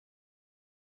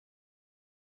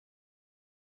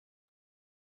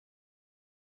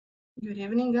Good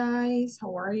evening, guys.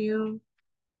 How are you?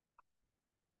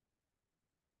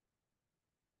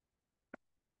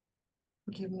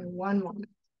 Give me one moment.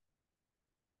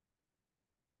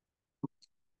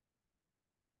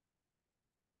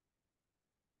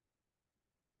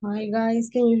 Hi, guys.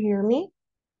 Can you hear me?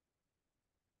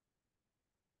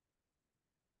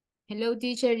 Hello,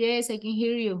 teacher. Yes, I can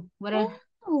hear you. Oh,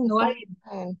 How are you?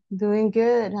 fine. Doing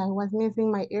good. I was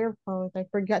missing my earphones. I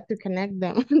forgot to connect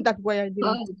them. That's why I didn't.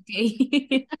 Oh,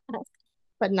 okay.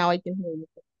 But now I can hear you.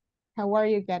 How are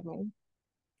you, Catherine?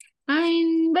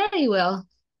 I'm very well.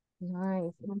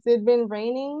 Nice. Has it been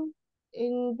raining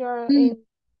in your Mm,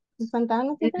 in Santa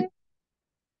Ana today?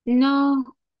 No,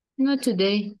 not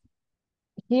today.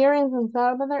 Here in San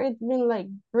Salvador, it's been like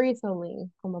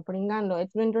drizzling, como pringando.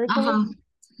 It's been drizzling, Uh-huh.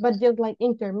 but just like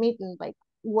intermittent, like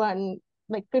one,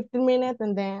 like 15 minutes,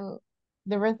 and then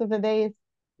the rest of the day is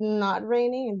not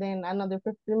raining, and then another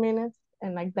 15 minutes,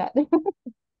 and like that.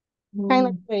 Kind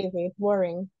of Mm. crazy. It's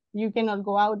boring. You cannot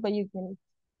go out, but you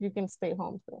can stay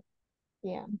home. So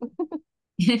yeah.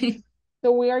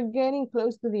 So we are getting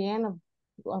close to the end of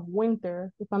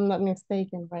winter, if I'm not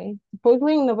mistaken, right?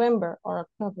 Supposedly in November or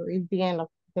October is the end of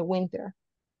the winter.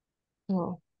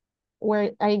 So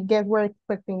where I guess we're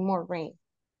expecting more rain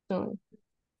soon.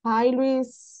 Hi,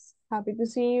 Luis. Happy to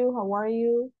see you. How are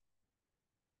you?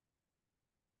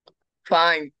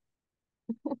 Fine.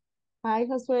 Hi,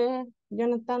 Josue.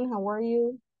 Jonathan, how are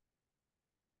you?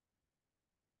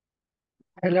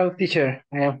 Hello, teacher.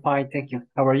 I am fine, thank you.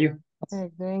 How are you?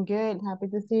 Doing good. Happy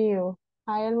to see you.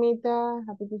 Hi, Almita.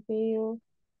 Happy to see you.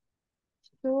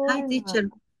 Hi, Zulma. teacher.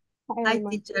 Hi, Hi, Alma.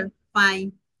 teacher.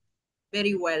 Fine.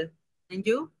 Very well. And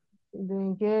you?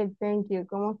 Doing good. Thank you.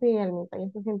 ¿Cómo sigue, Almita? ¿Ya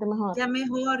se siente mejor? Ya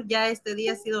mejor, ya este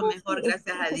día ha sido mejor,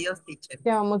 gracias a Dios, teacher.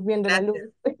 Ya vamos viendo la luz.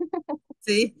 Gracias.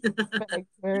 Sí. Perfect.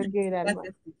 Very good, Alma.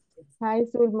 Gracias, teacher. Hi,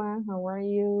 Zulma. How are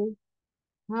you?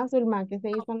 Ah, Zulma, ¿qué se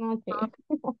hizo anoche?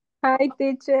 Hi,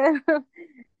 teacher.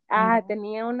 Anda.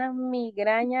 Tenía una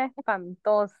migraña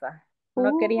espantosa.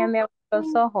 No quería Uh, ni abrir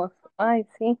los ojos. Ay,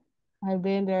 sí. I've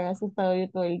been there. Asustado yo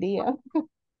todo el día.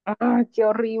 Qué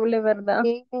horrible, ¿verdad?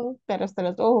 Sí, pero hasta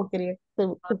los ojos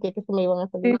sentía que se me iban a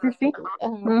Sí, salir. sí, sí.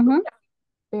 Ajá, Ujú.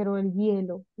 pero el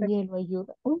hielo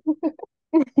ayuda.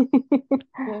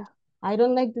 Yes. I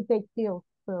don't like to take pills,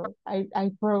 so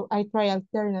I try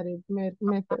alternative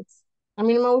methods. A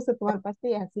mí no me gusta tomar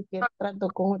pastillas, así que trato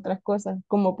con otras cosas,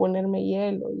 como ponerme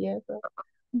hielo y eso.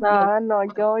 Y No, no,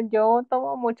 yo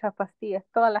tomo muchas pastillas,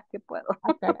 todas las que puedo.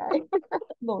 caray,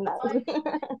 donadas.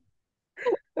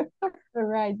 All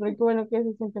right, pero qué bueno que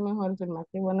se siente mejor, Zulma,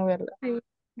 qué bueno verla. Sí,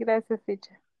 gracias,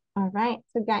 teacher. All right,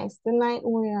 so guys, tonight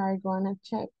we are gonna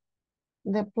check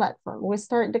the platform. We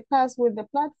start the class with the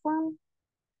platform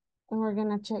and we're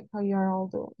gonna check how you're all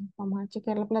doing. Vamos a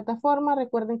chequear la plataforma.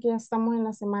 Recuerden que ya estamos en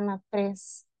la semana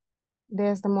 3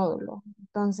 de este módulo.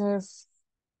 Entonces,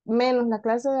 menos la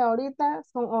clase de ahorita,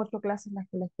 son 8 clases las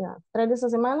que les quedan. 3 de esta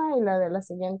semana y la de la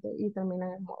siguiente y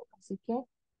terminan el módulo. Así que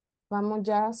vamos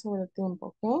ya sobre el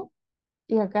tiempo, ¿ok?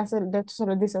 Y acá, de hecho, se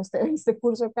los dice a ustedes, este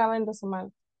curso acaba en 2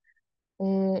 semanas.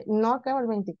 No acaba el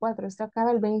 24, este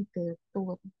acaba el 20 de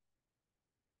octubre,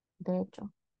 de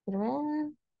hecho. Quiero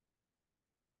ver.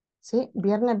 Sí,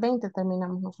 viernes 20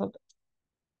 terminamos nosotros.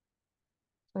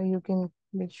 So you can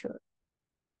be sure.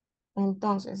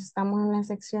 Entonces, estamos en la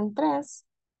sección 3,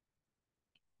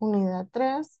 unidad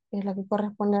 3, que es la que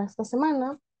corresponde a esta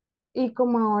semana. Y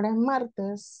como ahora es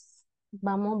martes,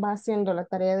 va haciendo la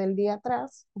tarea del día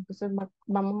atrás. Entonces,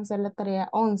 vamos a hacer la tarea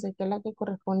 11, que es la que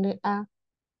corresponde a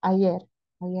ayer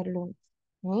lunes.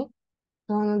 ¿Ok?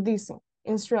 Entonces, nos dice,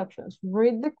 instructions,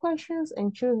 read the questions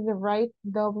and choose the right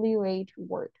WH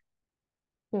word.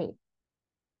 Ok,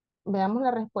 veamos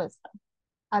la respuesta.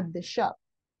 At the shop,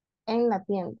 en la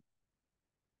tienda.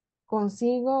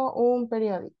 Consigo un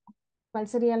periódico. ¿Cuál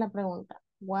sería la pregunta?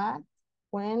 What,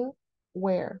 when,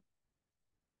 where?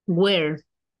 Where?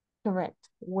 Correct.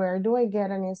 Where do I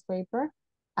get a newspaper?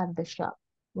 At the shop.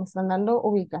 Me están dando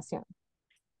ubicación.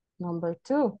 Number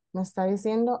 2, me está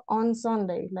diciendo on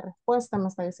Sunday. La respuesta me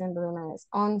está diciendo de una vez,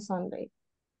 on Sunday.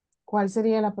 ¿Cuál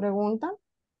sería la pregunta?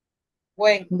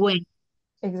 Bueno, When?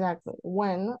 Exactly.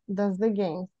 When does the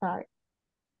game start?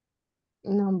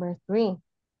 Number 3,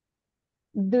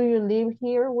 do you live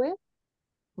here with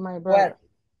my where, brother?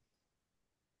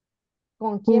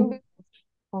 ¿Con quién Who? vives?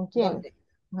 ¿Con quién? ¿dónde?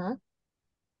 Ajá.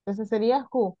 Entonces sería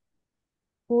who.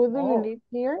 Who do you Oh, live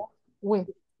here with?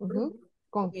 Ujú.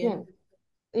 ¿Con bien. quién?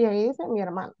 Y ahí dice mi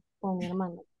hermano, con mi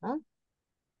hermano, ¿ah?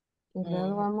 Y luego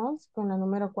Ujú. vamos con la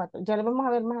número 4. Ya le vamos a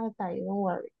ver más detalle, don't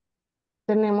worry.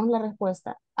 Tenemos la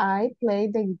respuesta. I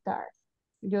play the guitar.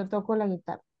 Yo toco la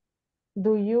guitarra.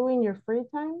 Do you in your free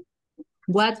time?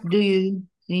 What do you do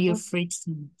in your free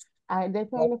time? Ah, de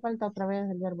hecho, ahí le falta otra vez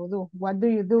el verbo do. What do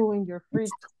you do in your free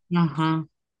time? Ajá.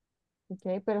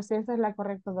 Ok, pero si esa es la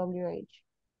correcta WH.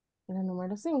 La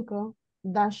número 5.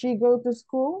 Does she go to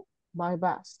school by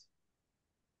bus?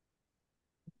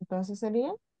 Entonces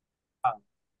sería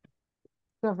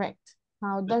correct.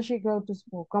 How does she go to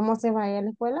school? ¿Cómo se va a ir a la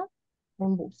escuela?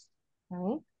 En bus.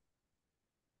 ¿Ok?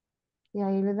 Y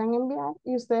ahí le dan enviar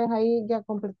y ustedes ahí ya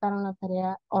completaron la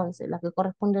tarea 11, la que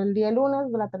corresponde al día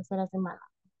lunes de la tercera semana.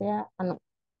 O sea, no.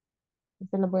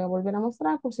 Se los voy a volver a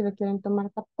mostrar por si le quieren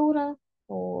tomar captura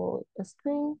o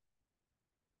screen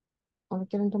o le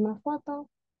quieren tomar foto.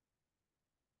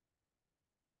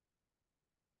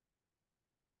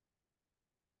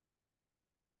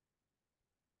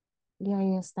 Y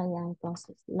ahí está ya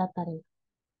entonces la tarea.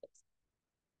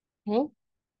 Okay.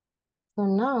 So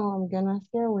now I'm gonna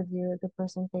share with you the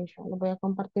presentation. Le voy a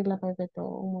compartir la PPT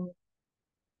un momento.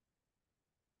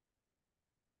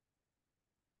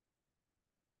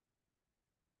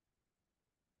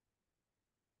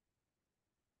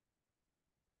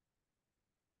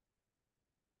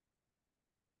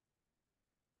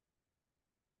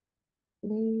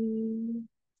 Y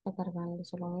está cargando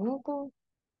solo un minuto.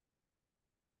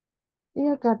 Y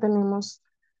acá tenemos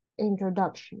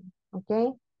introduction,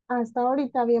 ¿ok? Hasta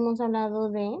ahorita habíamos hablado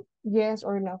de yes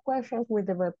or no questions with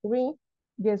the verb to be,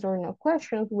 yes or no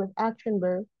questions with action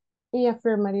verb y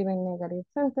affirmative and negative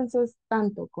sentences,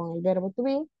 tanto con el verbo to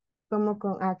be como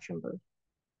con action verb.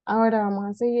 Ahora vamos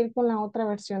a seguir con la otra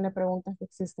versión de preguntas que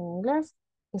existen en inglés,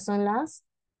 que son las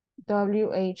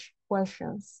WH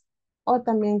questions, o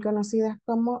también conocidas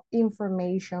como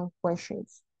information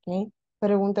questions, ¿ok?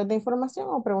 Preguntas de información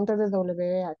o preguntas de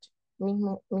WH, es lo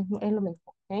mismo,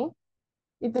 ¿ok?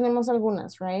 Y tenemos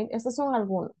algunas, right? Estas son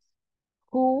algunas.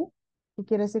 Who, que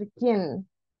quiere decir quién,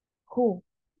 who,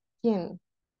 quién,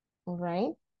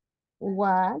 right?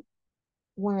 What,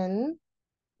 when,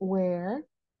 where,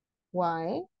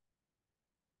 why,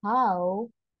 how,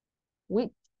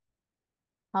 which,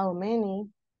 how many,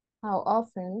 how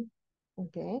often,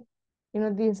 okay. Y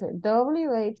nos dice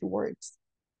WH words.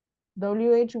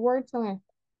 WH words son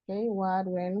estas, okay. What,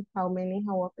 when, how many,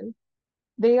 how often.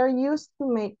 They are used to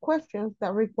make questions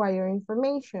that require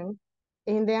information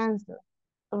in the answer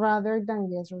rather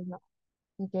than yes or no.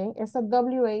 Okay. Esta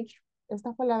WH,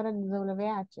 estas palabras de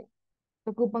WH se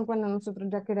ocupan cuando nosotros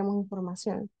ya queremos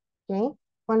información. Okay.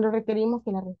 Cuando requerimos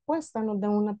que la respuesta nos dé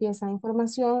una pieza de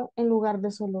información en lugar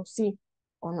de solo sí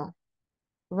o no.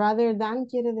 Rather than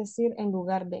quiere decir en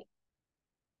lugar de,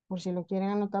 por si lo quieren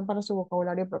anotar para su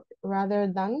vocabulario propio.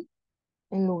 Rather than,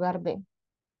 en lugar de.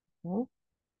 ¿Okay?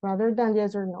 Rather than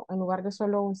yes or no, en lugar de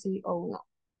solo un sí o un no.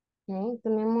 ¿Okay?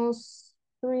 Tenemos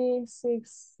 3,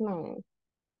 6, 9.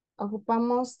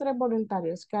 Ocupamos 3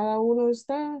 voluntarios. Cada uno de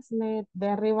ustedes lee de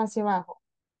arriba hacia abajo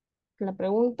la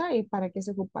pregunta y para qué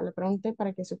se ocupa. La pregunta y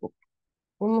para qué se ocupa.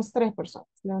 Somos 3 personas.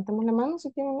 Levantemos la mano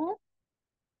si quieren leer.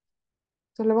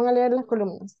 Solo van a leer las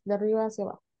columnas, de arriba hacia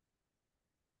abajo.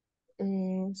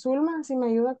 Zulma, si me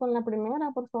ayuda con la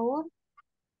primera, por favor.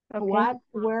 Okay. What,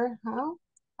 where, how.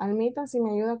 Almita, si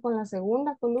me ayuda con la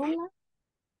segunda columna,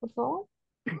 por favor.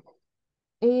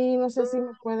 Y no sé si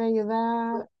me puede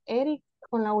ayudar Eric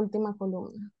con la última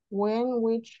columna. When,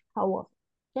 which, how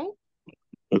often.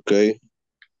 ¿Ok? Okay.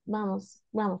 Vamos,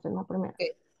 vamos en la primera.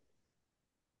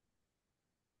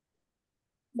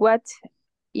 What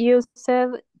you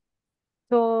said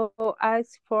to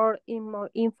ask for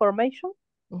information?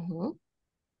 Ujú,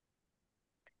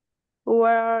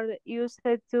 Where you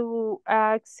said to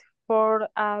ask for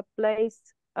a place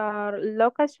or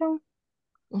location?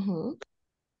 ujú.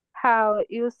 How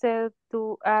you said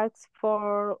to ask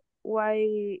for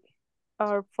why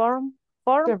or form?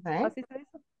 Correct. ¿Así se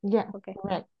dice? Yeah, Okay.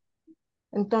 correct.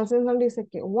 Entonces nos dice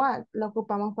que what lo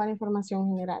ocupamos para información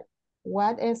general.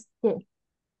 What es qué.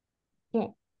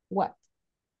 ¿Qué? What.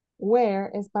 Where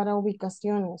es para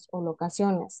ubicaciones o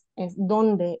locaciones. Es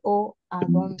dónde o a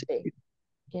dónde.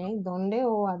 ¿Ok? ¿Dónde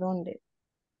o a dónde?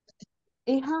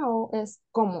 Y how es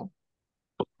cómo.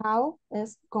 How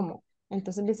es cómo.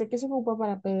 Entonces dice que se ocupa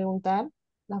para preguntar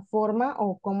la forma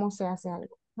o cómo se hace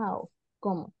algo. How,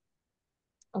 cómo.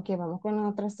 Ok, vamos con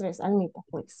las otras 3. Almita,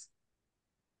 pues.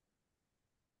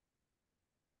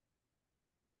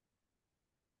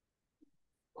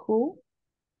 Who.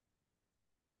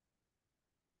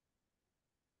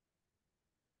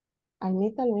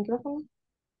 Almita, el micrófono.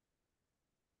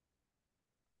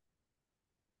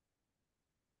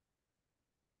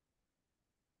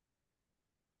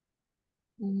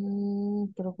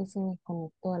 Creo que se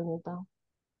desconectó, Almita.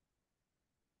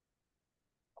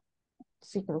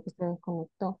 Sí, creo que se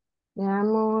desconectó.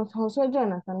 Veamos, Josué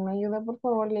Jonathan, ¿me ayuda por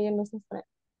favor leyendo estos tres?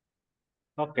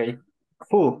 Okay.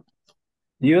 Who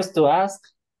used to ask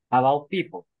about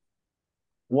people?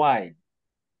 Why?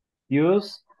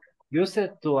 Use used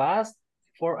to ask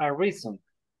for a reason.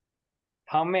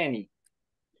 How many?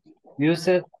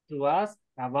 Used to ask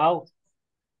about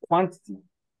quantity.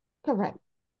 Correcto.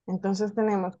 Entonces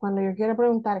tenemos, cuando yo quiero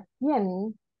preguntar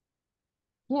quién,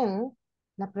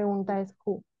 la pregunta es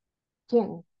who.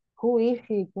 ¿Quién? Who is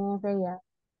she? ¿Quién es ella?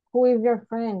 Who is your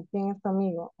friend? ¿Quién es tu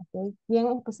amigo? ¿Ok? ¿Quién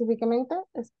específicamente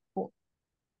es who?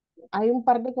 Hay un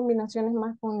par de combinaciones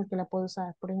más con el que la puedo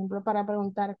usar. Por ejemplo, para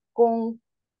preguntar con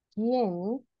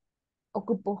quién,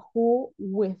 ocupo who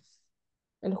with.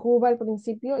 El who va al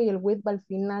principio y el with va al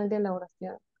final de la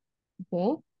oración.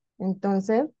 ¿Ok?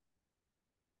 Entonces,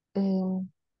 quiero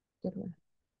ver.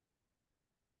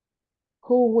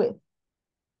 Who with.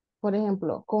 Por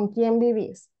ejemplo, ¿con quién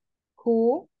vivís?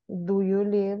 Who do you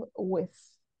live with?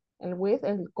 El with,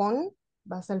 el con,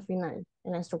 va hasta el final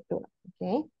en la estructura.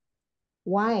 ¿Ok?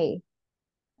 Why.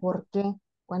 ¿Por qué?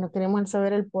 Cuando queremos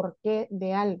saber el por qué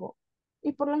de algo.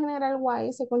 Y por lo general,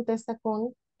 why se contesta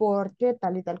con por qué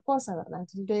tal y tal cosa, ¿verdad?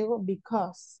 Entonces yo digo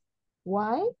because.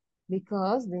 Why?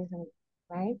 Because, dicen,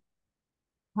 right?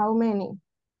 How many?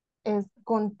 Es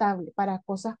contable, para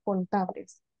cosas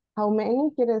contables. How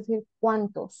many quiere decir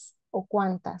cuántos o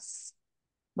cuántas,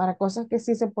 para cosas que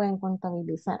sí se pueden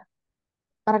contabilizar.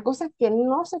 Para cosas que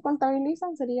no se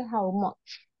contabilizan sería how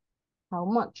much. How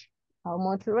much? How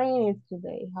much rain is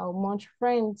today? How much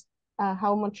friends?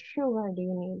 How much sugar do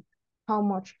you need? How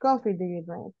much coffee do you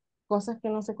drink? Cosas que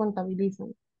no se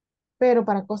contabilizan. Pero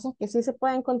para cosas que sí se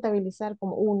pueden contabilizar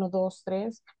como uno, dos,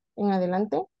 tres, en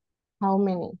adelante, how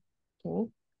many?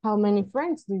 Okay. How many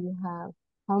friends do you have?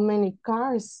 How many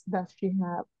cars does she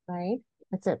have? Right?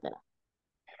 Etcétera.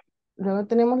 Luego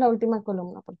tenemos la última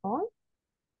columna, por favor.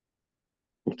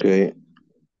 Okay.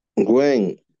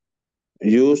 When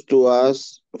used to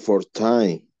ask for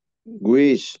time,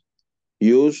 which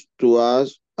used to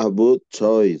ask about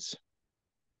choice,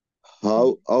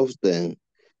 how often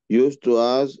used to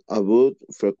ask about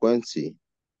frequency.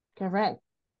 Correct.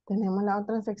 Tenemos la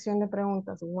otra sección de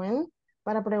preguntas. When,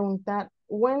 para preguntar,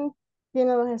 when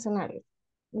tiene dos escenarios.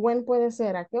 When puede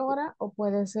ser a qué hora o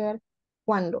puede ser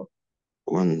cuándo.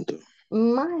 ¿Cuándo?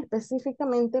 Más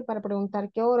específicamente para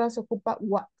preguntar qué hora se ocupa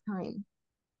what time.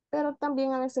 Pero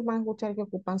también a veces van a escuchar que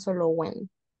ocupan solo when.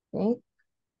 ¿Ok?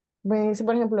 Dice,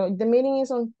 por ejemplo, the meeting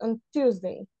is on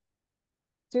Tuesday.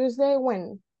 Tuesday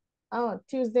when? Oh,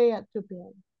 Tuesday at 2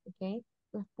 p.m. ¿Ok?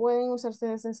 Pues pueden usarse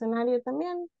de ese escenario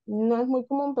también. No es muy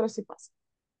común, pero sí pasa.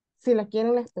 Si la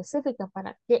quieren la específica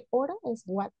para qué hora es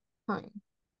what time.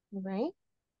 ¿Ok?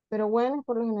 Pero when es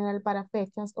por lo general para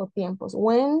fechas o tiempos.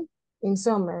 When in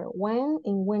summer, when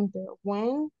in winter,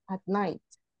 when at night,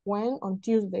 when on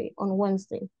Tuesday, on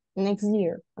Wednesday, next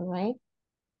year, right?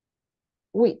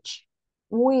 Which.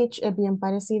 Which es bien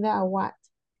parecida a what,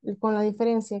 con la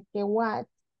diferencia que what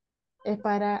es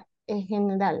para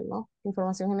general, ¿no?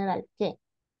 Información general. ¿Qué?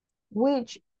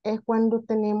 Which es cuando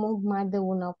tenemos más de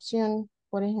una opción,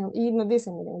 por ejemplo, y nos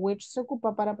dicen, miren, which se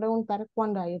ocupa para preguntar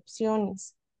cuando hay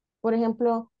opciones. Por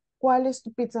ejemplo, ¿cuál es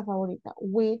tu pizza favorita?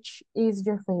 Which is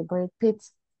your favorite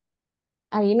pizza?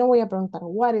 Ahí no voy a preguntar,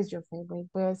 what is your favorite?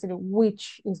 Voy a decir,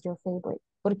 which is your favorite?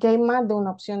 Porque hay más de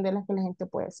una opción de las que la gente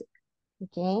puede decir.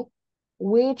 ¿Ok?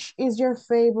 Which is your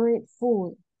favorite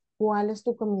food? ¿Cuál es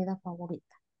tu comida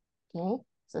favorita? ¿Ok?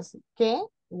 Entonces, ¿qué?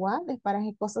 What es para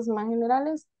cosas más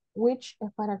generales. Which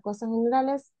es para cosas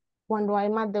generales cuando hay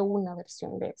más de una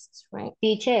versión de esas, right?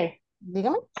 Teacher,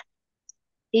 Dígame.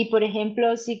 y por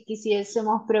ejemplo, si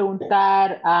quisiésemos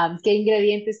preguntar qué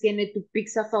ingredientes tiene tu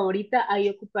pizza favorita, ahí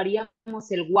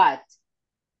ocuparíamos el what,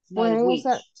 no el Pueden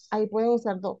usar, which. ahí pueden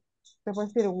usar dos. Se puede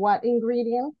decir what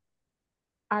ingredients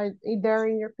are there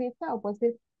in your pizza o puede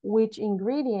decir which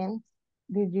ingredients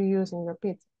did you use in your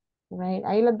pizza, right?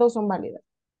 Ahí las dos son válidas.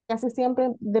 Casi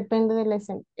siempre depende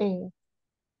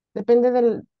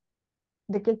depende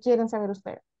de qué quieren saber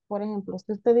ustedes. Por ejemplo,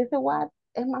 si usted dice what,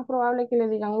 es más probable que le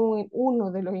digan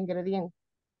uno de los ingredientes.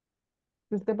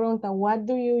 Si usted pregunta, what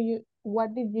did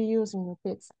you use in your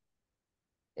pizza?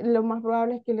 Lo más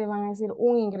probable es que le van a decir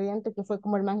un ingrediente que fue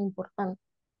como el más importante.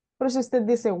 Pero si usted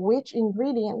dice, which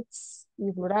ingredients,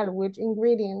 y plural, which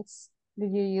ingredients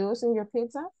did you use in your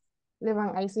pizza?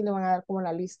 Ahí sí le van a dar como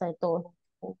la lista de todos los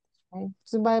ingredientes, right?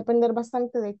 Entonces va a depender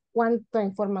bastante de cuánta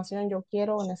información yo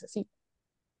quiero o necesito.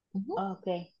 Ujú.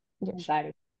 Okay, Yes. got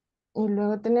it. Y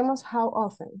luego tenemos how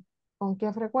often, con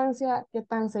qué frecuencia, qué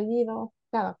tan seguido,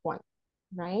 cada cuánto,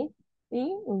 right?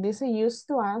 Y dice used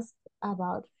to ask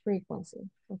about frequency,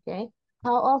 okay?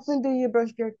 How often do you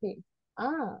brush your teeth?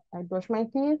 I brush my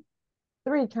teeth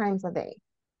 3 times a day.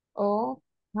 Or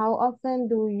how often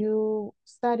do you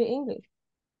study English?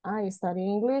 I study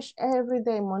English every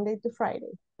day, Monday to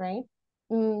Friday, right?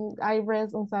 I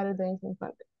rest on Saturdays and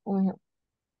Sundays. Un ejemplo.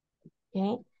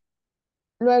 Okay.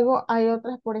 Luego hay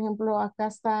otras, por ejemplo, acá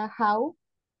está how,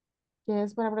 que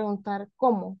es para preguntar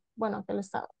cómo. Bueno, acá lo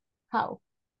estaba. How.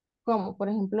 ¿Cómo? Por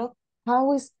ejemplo,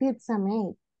 how is pizza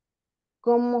made?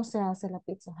 ¿Cómo se hace la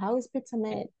pizza? How is pizza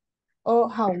made? O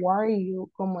how are you?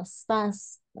 ¿Cómo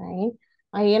estás? Right?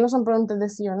 Ahí ya no son preguntas de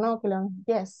sí o no, que le dan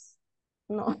yes.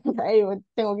 No, ahí yo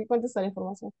tengo que contestar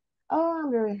información. Oh,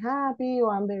 I'm very happy,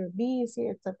 or I'm very busy,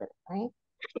 etcétera, right?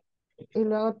 Y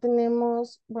luego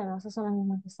tenemos, bueno, esas son las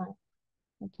mismas que están,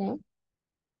 ¿ok?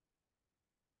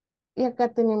 Y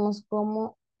acá tenemos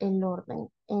como el orden,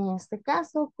 en este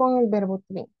caso con el verbo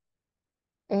to be.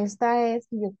 Esta es,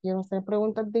 yo quiero hacer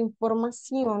preguntas de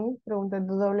información, preguntas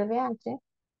de WH,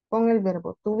 con el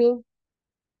verbo to be.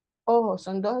 Ojo,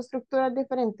 son dos estructuras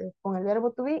diferentes, con el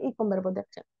verbo to be y con verbos de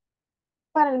acción,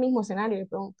 para el mismo escenario de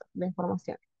preguntas de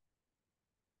información.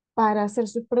 Para hacer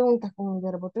sus preguntas con el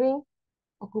verbo to be,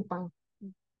 ocupan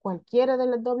cualquiera de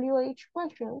las WH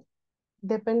questions,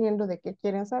 dependiendo de qué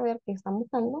quieren saber, qué están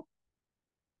buscando.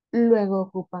 Luego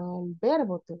ocupan el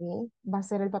verbo to be, va a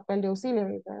ser el papel de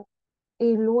auxiliary verb,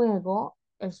 y luego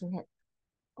el sujeto,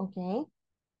 ¿ok?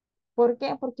 ¿Por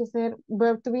qué? Porque ser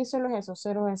verb to be solo es eso,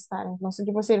 cero estar. Entonces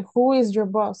yo puedo decir, who is your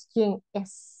boss? ¿Quién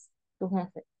es tu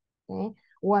jefe? ¿Ok?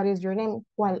 What is your name?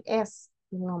 ¿Cuál es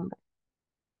tu nombre?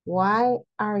 Why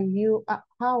are you,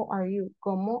 how are you?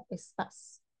 ¿Cómo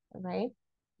estás? Right?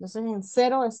 Entonces en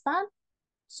cero estar,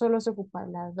 solo se ocupa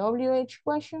la WH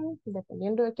question,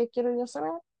 dependiendo de qué quiero yo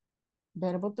saber,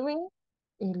 verbo to be,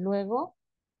 y luego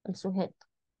el sujeto.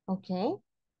 ¿Ok?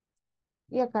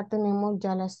 Y acá tenemos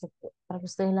ya la estructura, para que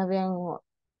ustedes la vean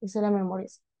y se la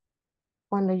memoricen.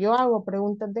 Cuando yo hago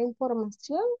preguntas de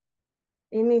información,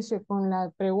 inicio con la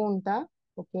pregunta,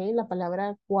 ¿ok? La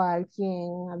palabra cuál,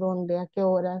 quién, a dónde, a qué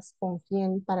horas, con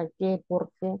quién, para qué,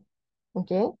 por qué,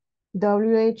 ¿ok?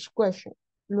 WH question,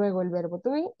 luego el verbo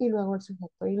to be y luego el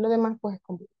sujeto. Y lo demás pues es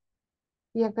completo.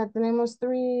 Y acá tenemos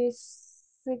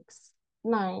 3, 6,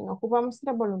 9. Ocupamos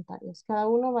 3 voluntarios. Cada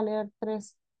uno va a leer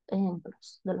 3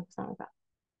 ejemplos de los que están acá.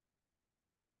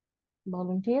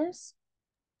 Volunteers.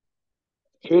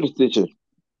 Here, teacher.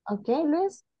 Ok,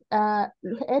 Luis.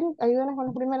 Eric, ayúdanos con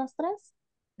las primeras 3.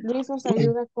 Luis nos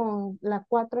ayuda con la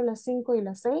 4, la 5 y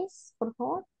la 6, por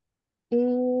favor.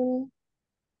 Y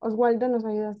Oswaldo nos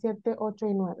ayuda 7, 8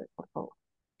 y 9, por favor.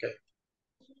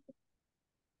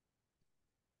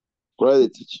 Ready,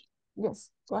 teacher.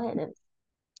 Yes, go ahead, Eric.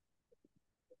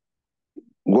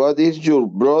 What is your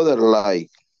brother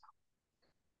like?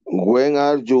 When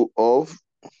are you off?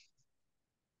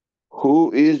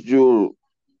 Who is your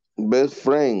best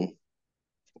friend?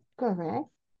 Correct.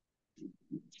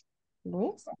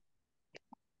 Luis.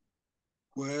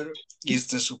 Where is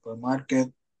the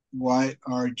supermarket? Why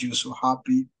are you so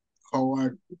happy? How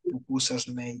are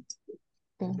pupusas made?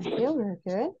 Thank you, very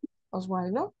good.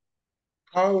 Oswaldo.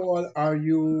 How old are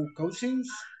you,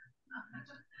 cousins?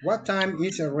 What time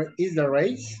is the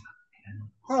race?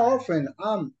 How often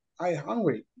am I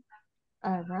hungry?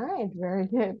 All right, very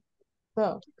good.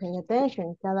 So, pay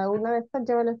attention. Cada una de estas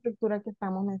lleva la estructura que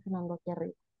estamos mencionando aquí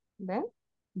arriba. ¿Ven?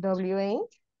 WH,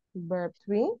 verb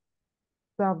to be,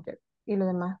 subject. Y lo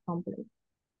demás completo.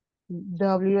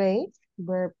 WH,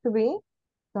 verb to be,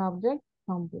 subject,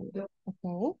 completo.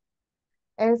 Ok.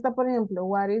 Esta, por ejemplo,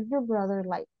 what is your brother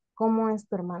like? ¿Cómo es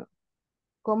tu hermano?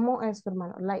 ¿Cómo es tu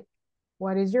hermano? Like.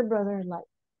 What is your brother like?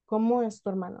 ¿Cómo es tu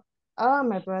hermano? Oh,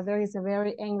 my brother is a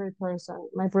very angry person.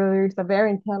 My brother is a very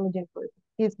intelligent person.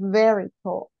 He's very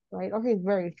tall, right? Or he's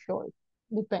very short.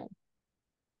 Depends.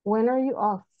 When are you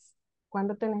off?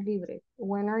 ¿Cuándo tenés libre?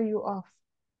 When are you off?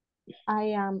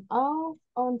 I am off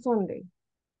on Sunday.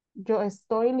 Yo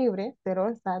estoy libre, pero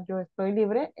está, yo estoy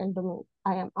libre el domingo.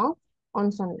 I am off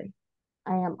on Sunday.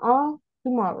 I am off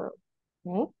tomorrow.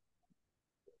 ¿Okay?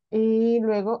 Y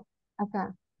luego,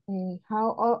 acá,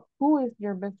 who is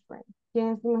your best friend?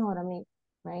 ¿Quién es tu mejor amigo?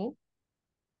 Right?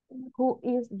 Who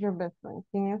is your best friend?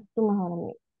 ¿Quién es tu mejor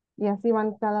amigo? Y así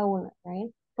van cada una,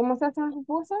 right? ¿Cómo se hacen las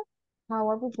pupusas? How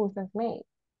are pupusas made?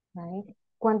 Right?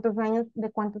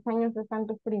 ¿De cuántos años están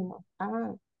tus primos?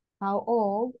 How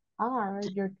old are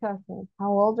your cousins?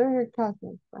 How old are your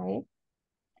cousins, right?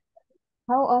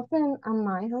 How often am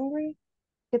I hungry?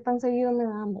 ¿Qué tan seguido me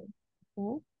da hambre? ¿Sí?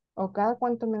 ¿O cada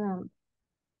cuánto me da hambre?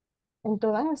 En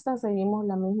todas estas seguimos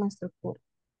la misma estructura.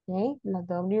 ¿Ok? La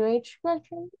WH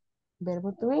question,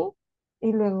 verbo to be,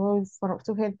 y luego el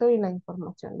sujeto y la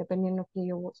información, dependiendo que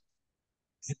yo busque.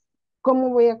 ¿Cómo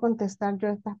voy a contestar yo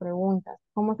estas preguntas?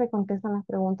 ¿Cómo se contestan las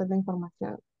preguntas de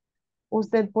información?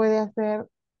 Usted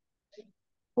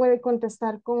puede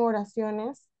contestar con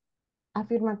oraciones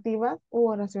afirmativas u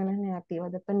oraciones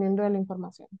negativas, dependiendo de la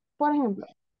información. Por ejemplo,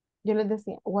 yo les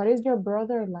decía, what is your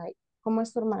brother like? ¿Cómo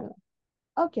es tu hermano?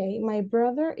 Okay, my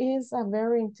brother is a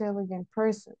very intelligent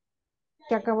person.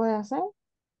 ¿Qué acabo de hacer?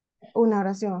 Una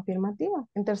oración afirmativa.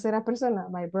 En tercera persona,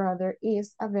 my brother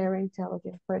is a very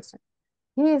intelligent person.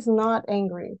 He is not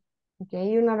angry.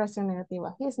 Okay, y una oración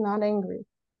negativa. He is not angry.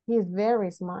 He is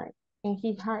very smart. And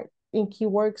he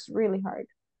works really hard.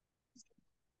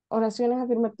 Oraciones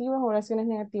afirmativas, oraciones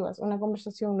negativas. Una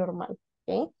conversación normal.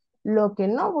 Okay. Lo que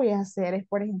no voy a hacer es,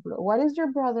 por ejemplo, what is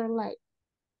your brother like?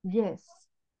 Yes.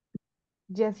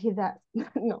 Yes, he does.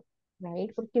 No,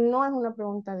 right? Porque no es una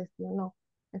pregunta de sí o no.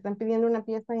 Me están pidiendo una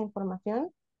pieza de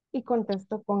información y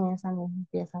contesto con esa misma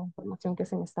pieza de información que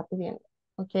se me está pidiendo.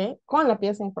 ¿Ok? Con la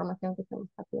pieza de información que se me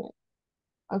está pidiendo.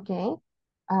 ¿Ok?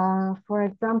 For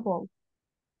example,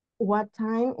 what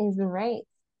time is the race?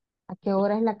 ¿A qué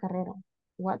hora es la carrera?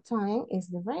 What time is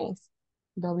the race?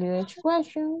 WH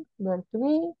question, verb to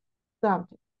be,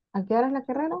 subject. ¿A qué hora es la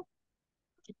carrera?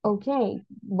 Ok,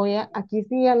 aquí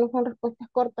sí ya no son respuestas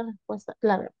cortas, respuestas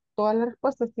largas. Todas las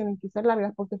respuestas tienen que ser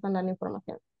largas porque están dando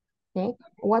información. Okay,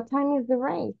 what time is the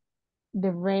race?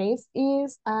 The race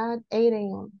is at 8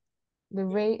 a.m. The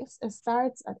race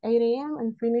starts at 8 a.m.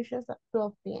 and finishes at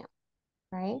 12 p.m.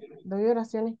 Right? Doy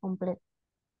oraciones completas.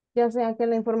 Ya sea que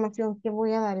la información que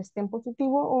voy a dar esté en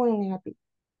positivo o en negativo.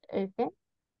 Okay?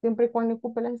 Siempre y cuando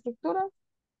ocupe las estructuras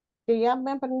que ya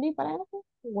me aprendí para eso,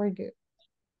 we're good.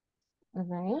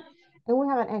 Okay? And we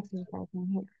have an exercise in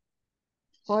here.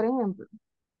 Por ejemplo,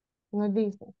 nos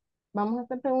dice, vamos a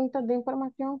hacer preguntas de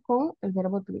información con el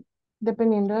verbo to be,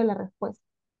 dependiendo de la respuesta.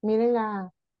 Miren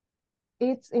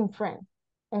it's in France.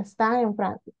 Está en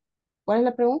Francia. ¿Cuál es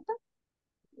la pregunta?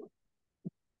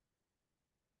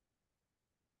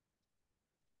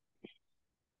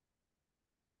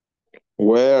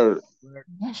 Where,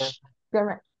 Yes,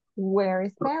 correct. Where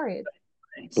is Paris?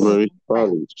 where is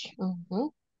Paris? Mhm.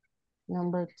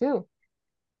 Number 2.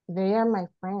 They are my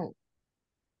friends.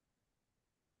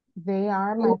 They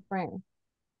are my friends.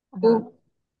 Ajá.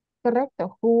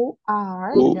 Correcto. Who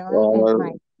are Who John and are,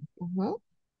 Mike?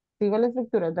 Sigo la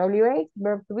estructura. WH,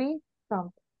 verb to be,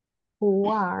 something. Who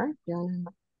are John and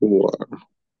Mike? who are,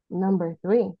 Number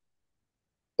 3.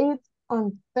 It's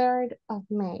on 3rd of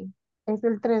May. Es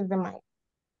el 3 de mayo.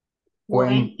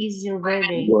 When is your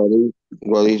birthday?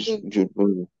 what is It- your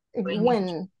birthday?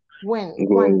 When. When,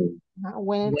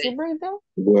 When it's your birthday.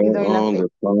 Y when doy la on fecha. the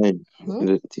time, Ujú.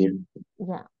 the team,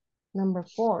 Yeah. Number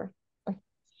 4.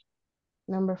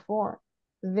 Number 4.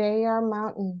 They are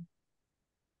mountains.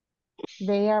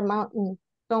 They are mountains.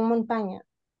 Son montañas.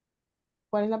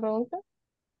 ¿Cuál es la pregunta?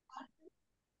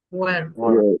 Where?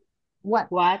 where, What?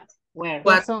 What? Where? ¿Qué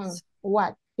What? son?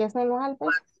 What? ¿Qué son los Alpes?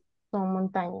 Son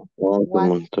montañas. on the What?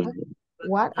 mountain,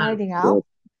 What are the Alps?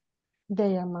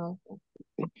 They are mountains.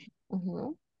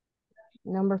 Mhm.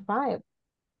 Number 5.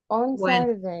 On When?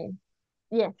 Saturday.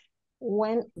 Yes.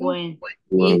 When is When?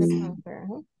 the when,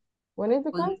 concert? When is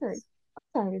the When? concert?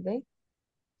 Saturday.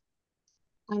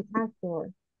 An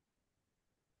actor.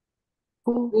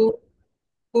 Who Who?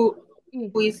 Who?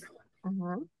 is? Who is?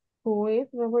 Who is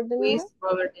Robert De Who Niro? is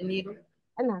Robert De Niro?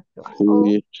 An actor. who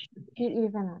is, He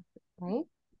is an actor, right?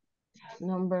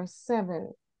 Number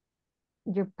 7.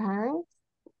 Your parents.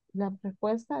 La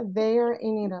respuesta, they are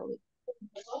in Italy.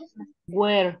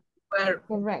 Where? Where?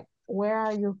 Correct. Where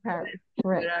are your parents?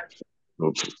 Correct.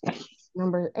 Where are?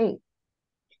 Number 8.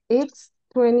 It's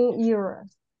 20 euros.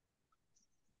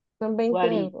 Son 20 What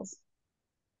euros. is?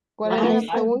 ¿Cuál What era la is?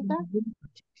 pregunta?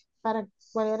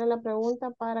 ¿Cuál era la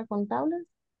pregunta para contables?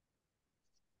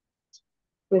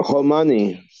 how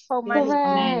many, How How many? Correct.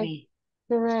 many?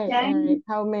 Correct, Eric.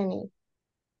 How many?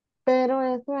 Pero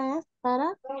eso es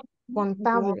para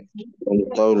contables.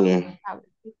 contable,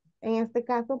 En este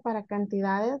caso, para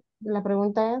cantidades, la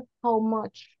pregunta es how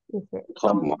much is it?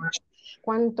 how much,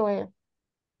 ¿Cuánto es?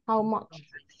 How much?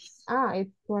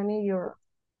 It's 20 euros.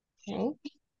 Okay.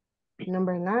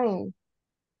 Number 9.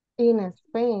 In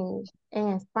Spain. En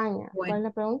España. ¿Cuál es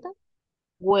la pregunta?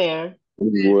 Where?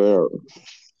 where,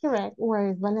 Correct. Where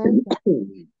is Valencia?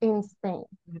 In Spain.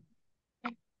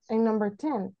 And number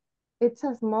 10. It's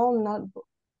a small notebook.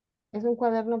 Es un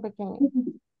cuaderno pequeño.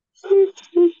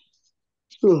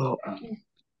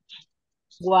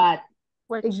 What?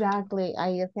 Which? Exactly.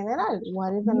 Ahí es general.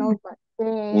 What is a notepad?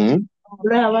 hmm,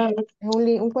 Es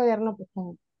un cuaderno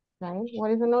pequeño. Right?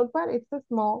 What is a notepad? It's a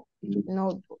small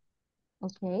notebook.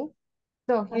 Okay.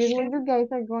 So, here's what you guys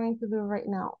are going to do right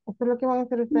now. Esto es lo que van a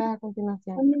hacer ustedes a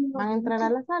continuación. Van a entrar a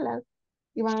las salas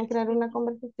y van a crear una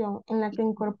conversación en la que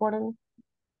incorporen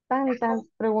tantas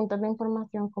preguntas de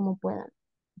información como puedan.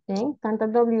 ¿Ok? Tantas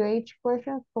WH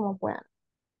questions como puedan.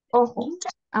 Ojo,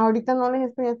 ahorita no les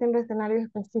estoy haciendo escenarios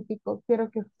específicos. Quiero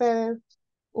que ustedes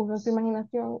usen su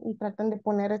imaginación y traten de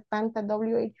poner tantas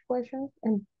WH questions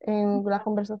en la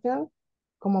conversación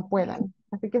como puedan.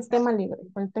 Así que es tema libre.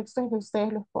 El texto es que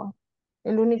ustedes lo escogen.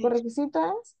 El único requisito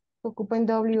es que ocupen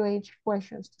WH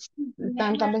questions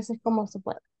tantas veces como se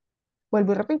pueda.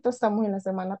 Vuelvo y repito, estamos en la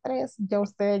semana 3. Ya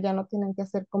ustedes ya no tienen que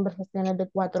hacer conversaciones de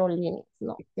 4 líneas.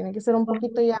 No, tienen que ser un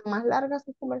poquito ya más largas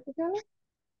sus conversaciones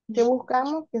que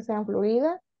buscamos que sean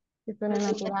fluidas, que suene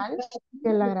natural,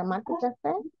 que la gramática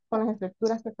esté con las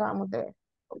estructuras que acabamos de ver.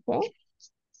 ¿Ok?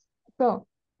 So,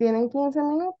 tienen 15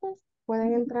 minutos,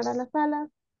 pueden entrar a la sala,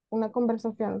 una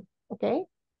conversación. ¿Ok?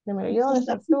 Primero yo,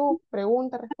 después tú,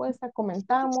 pregunta, respuesta,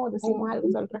 comentamos, decimos algo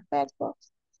al respecto.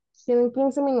 Tienen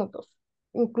 15 minutos.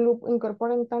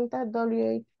 Incorporen tantas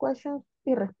WH questions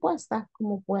y respuestas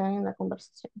como puedan en la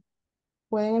conversación.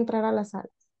 Pueden entrar a la sala.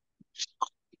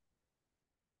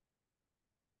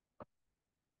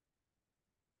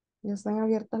 Ya están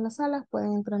abiertas las salas,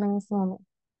 pueden entrar en este momento.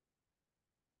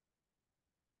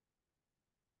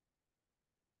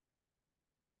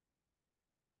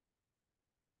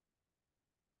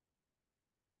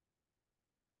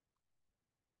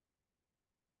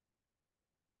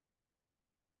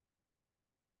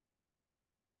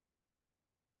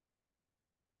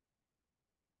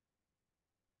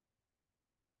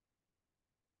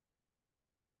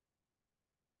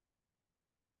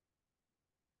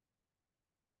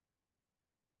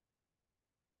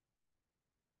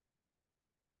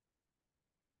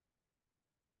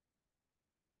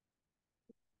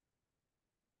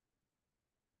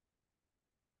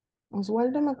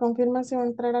 Oswaldo, me confirma si va a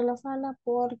entrar a la sala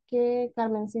porque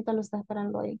Carmencita lo está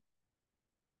esperando ahí.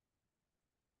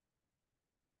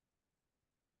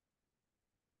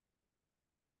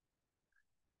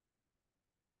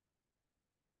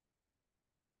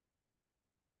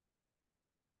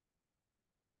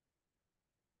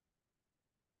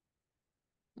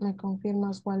 Me confirma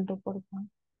Oswaldo, por favor.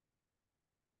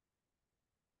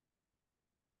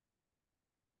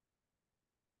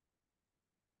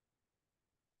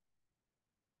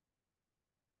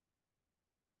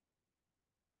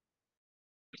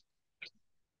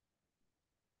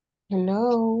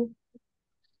 Hello.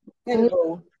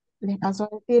 Hello. Les paso a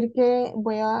decir que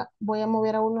voy a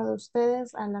mover a uno de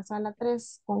ustedes a la sala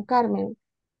 3 con Carmen,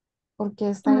 porque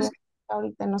está ahí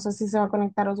ahorita. No sé si se va a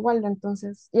conectar Oswaldo,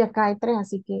 entonces, y acá hay 3,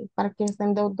 así que para que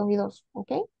estén de 2 y 2,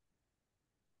 ¿ok?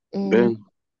 Ven,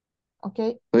 Ok,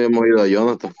 no hemos ido a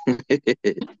Jonathan.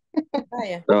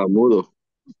 Vaya. Estaba mudo.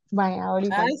 vaya,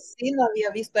 ahorita. Ay, sí, no había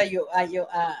visto a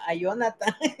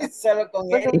Jonathan, solo con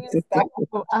Pues, él estaba.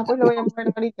 pues lo voy a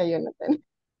mover ahorita, Jonathan.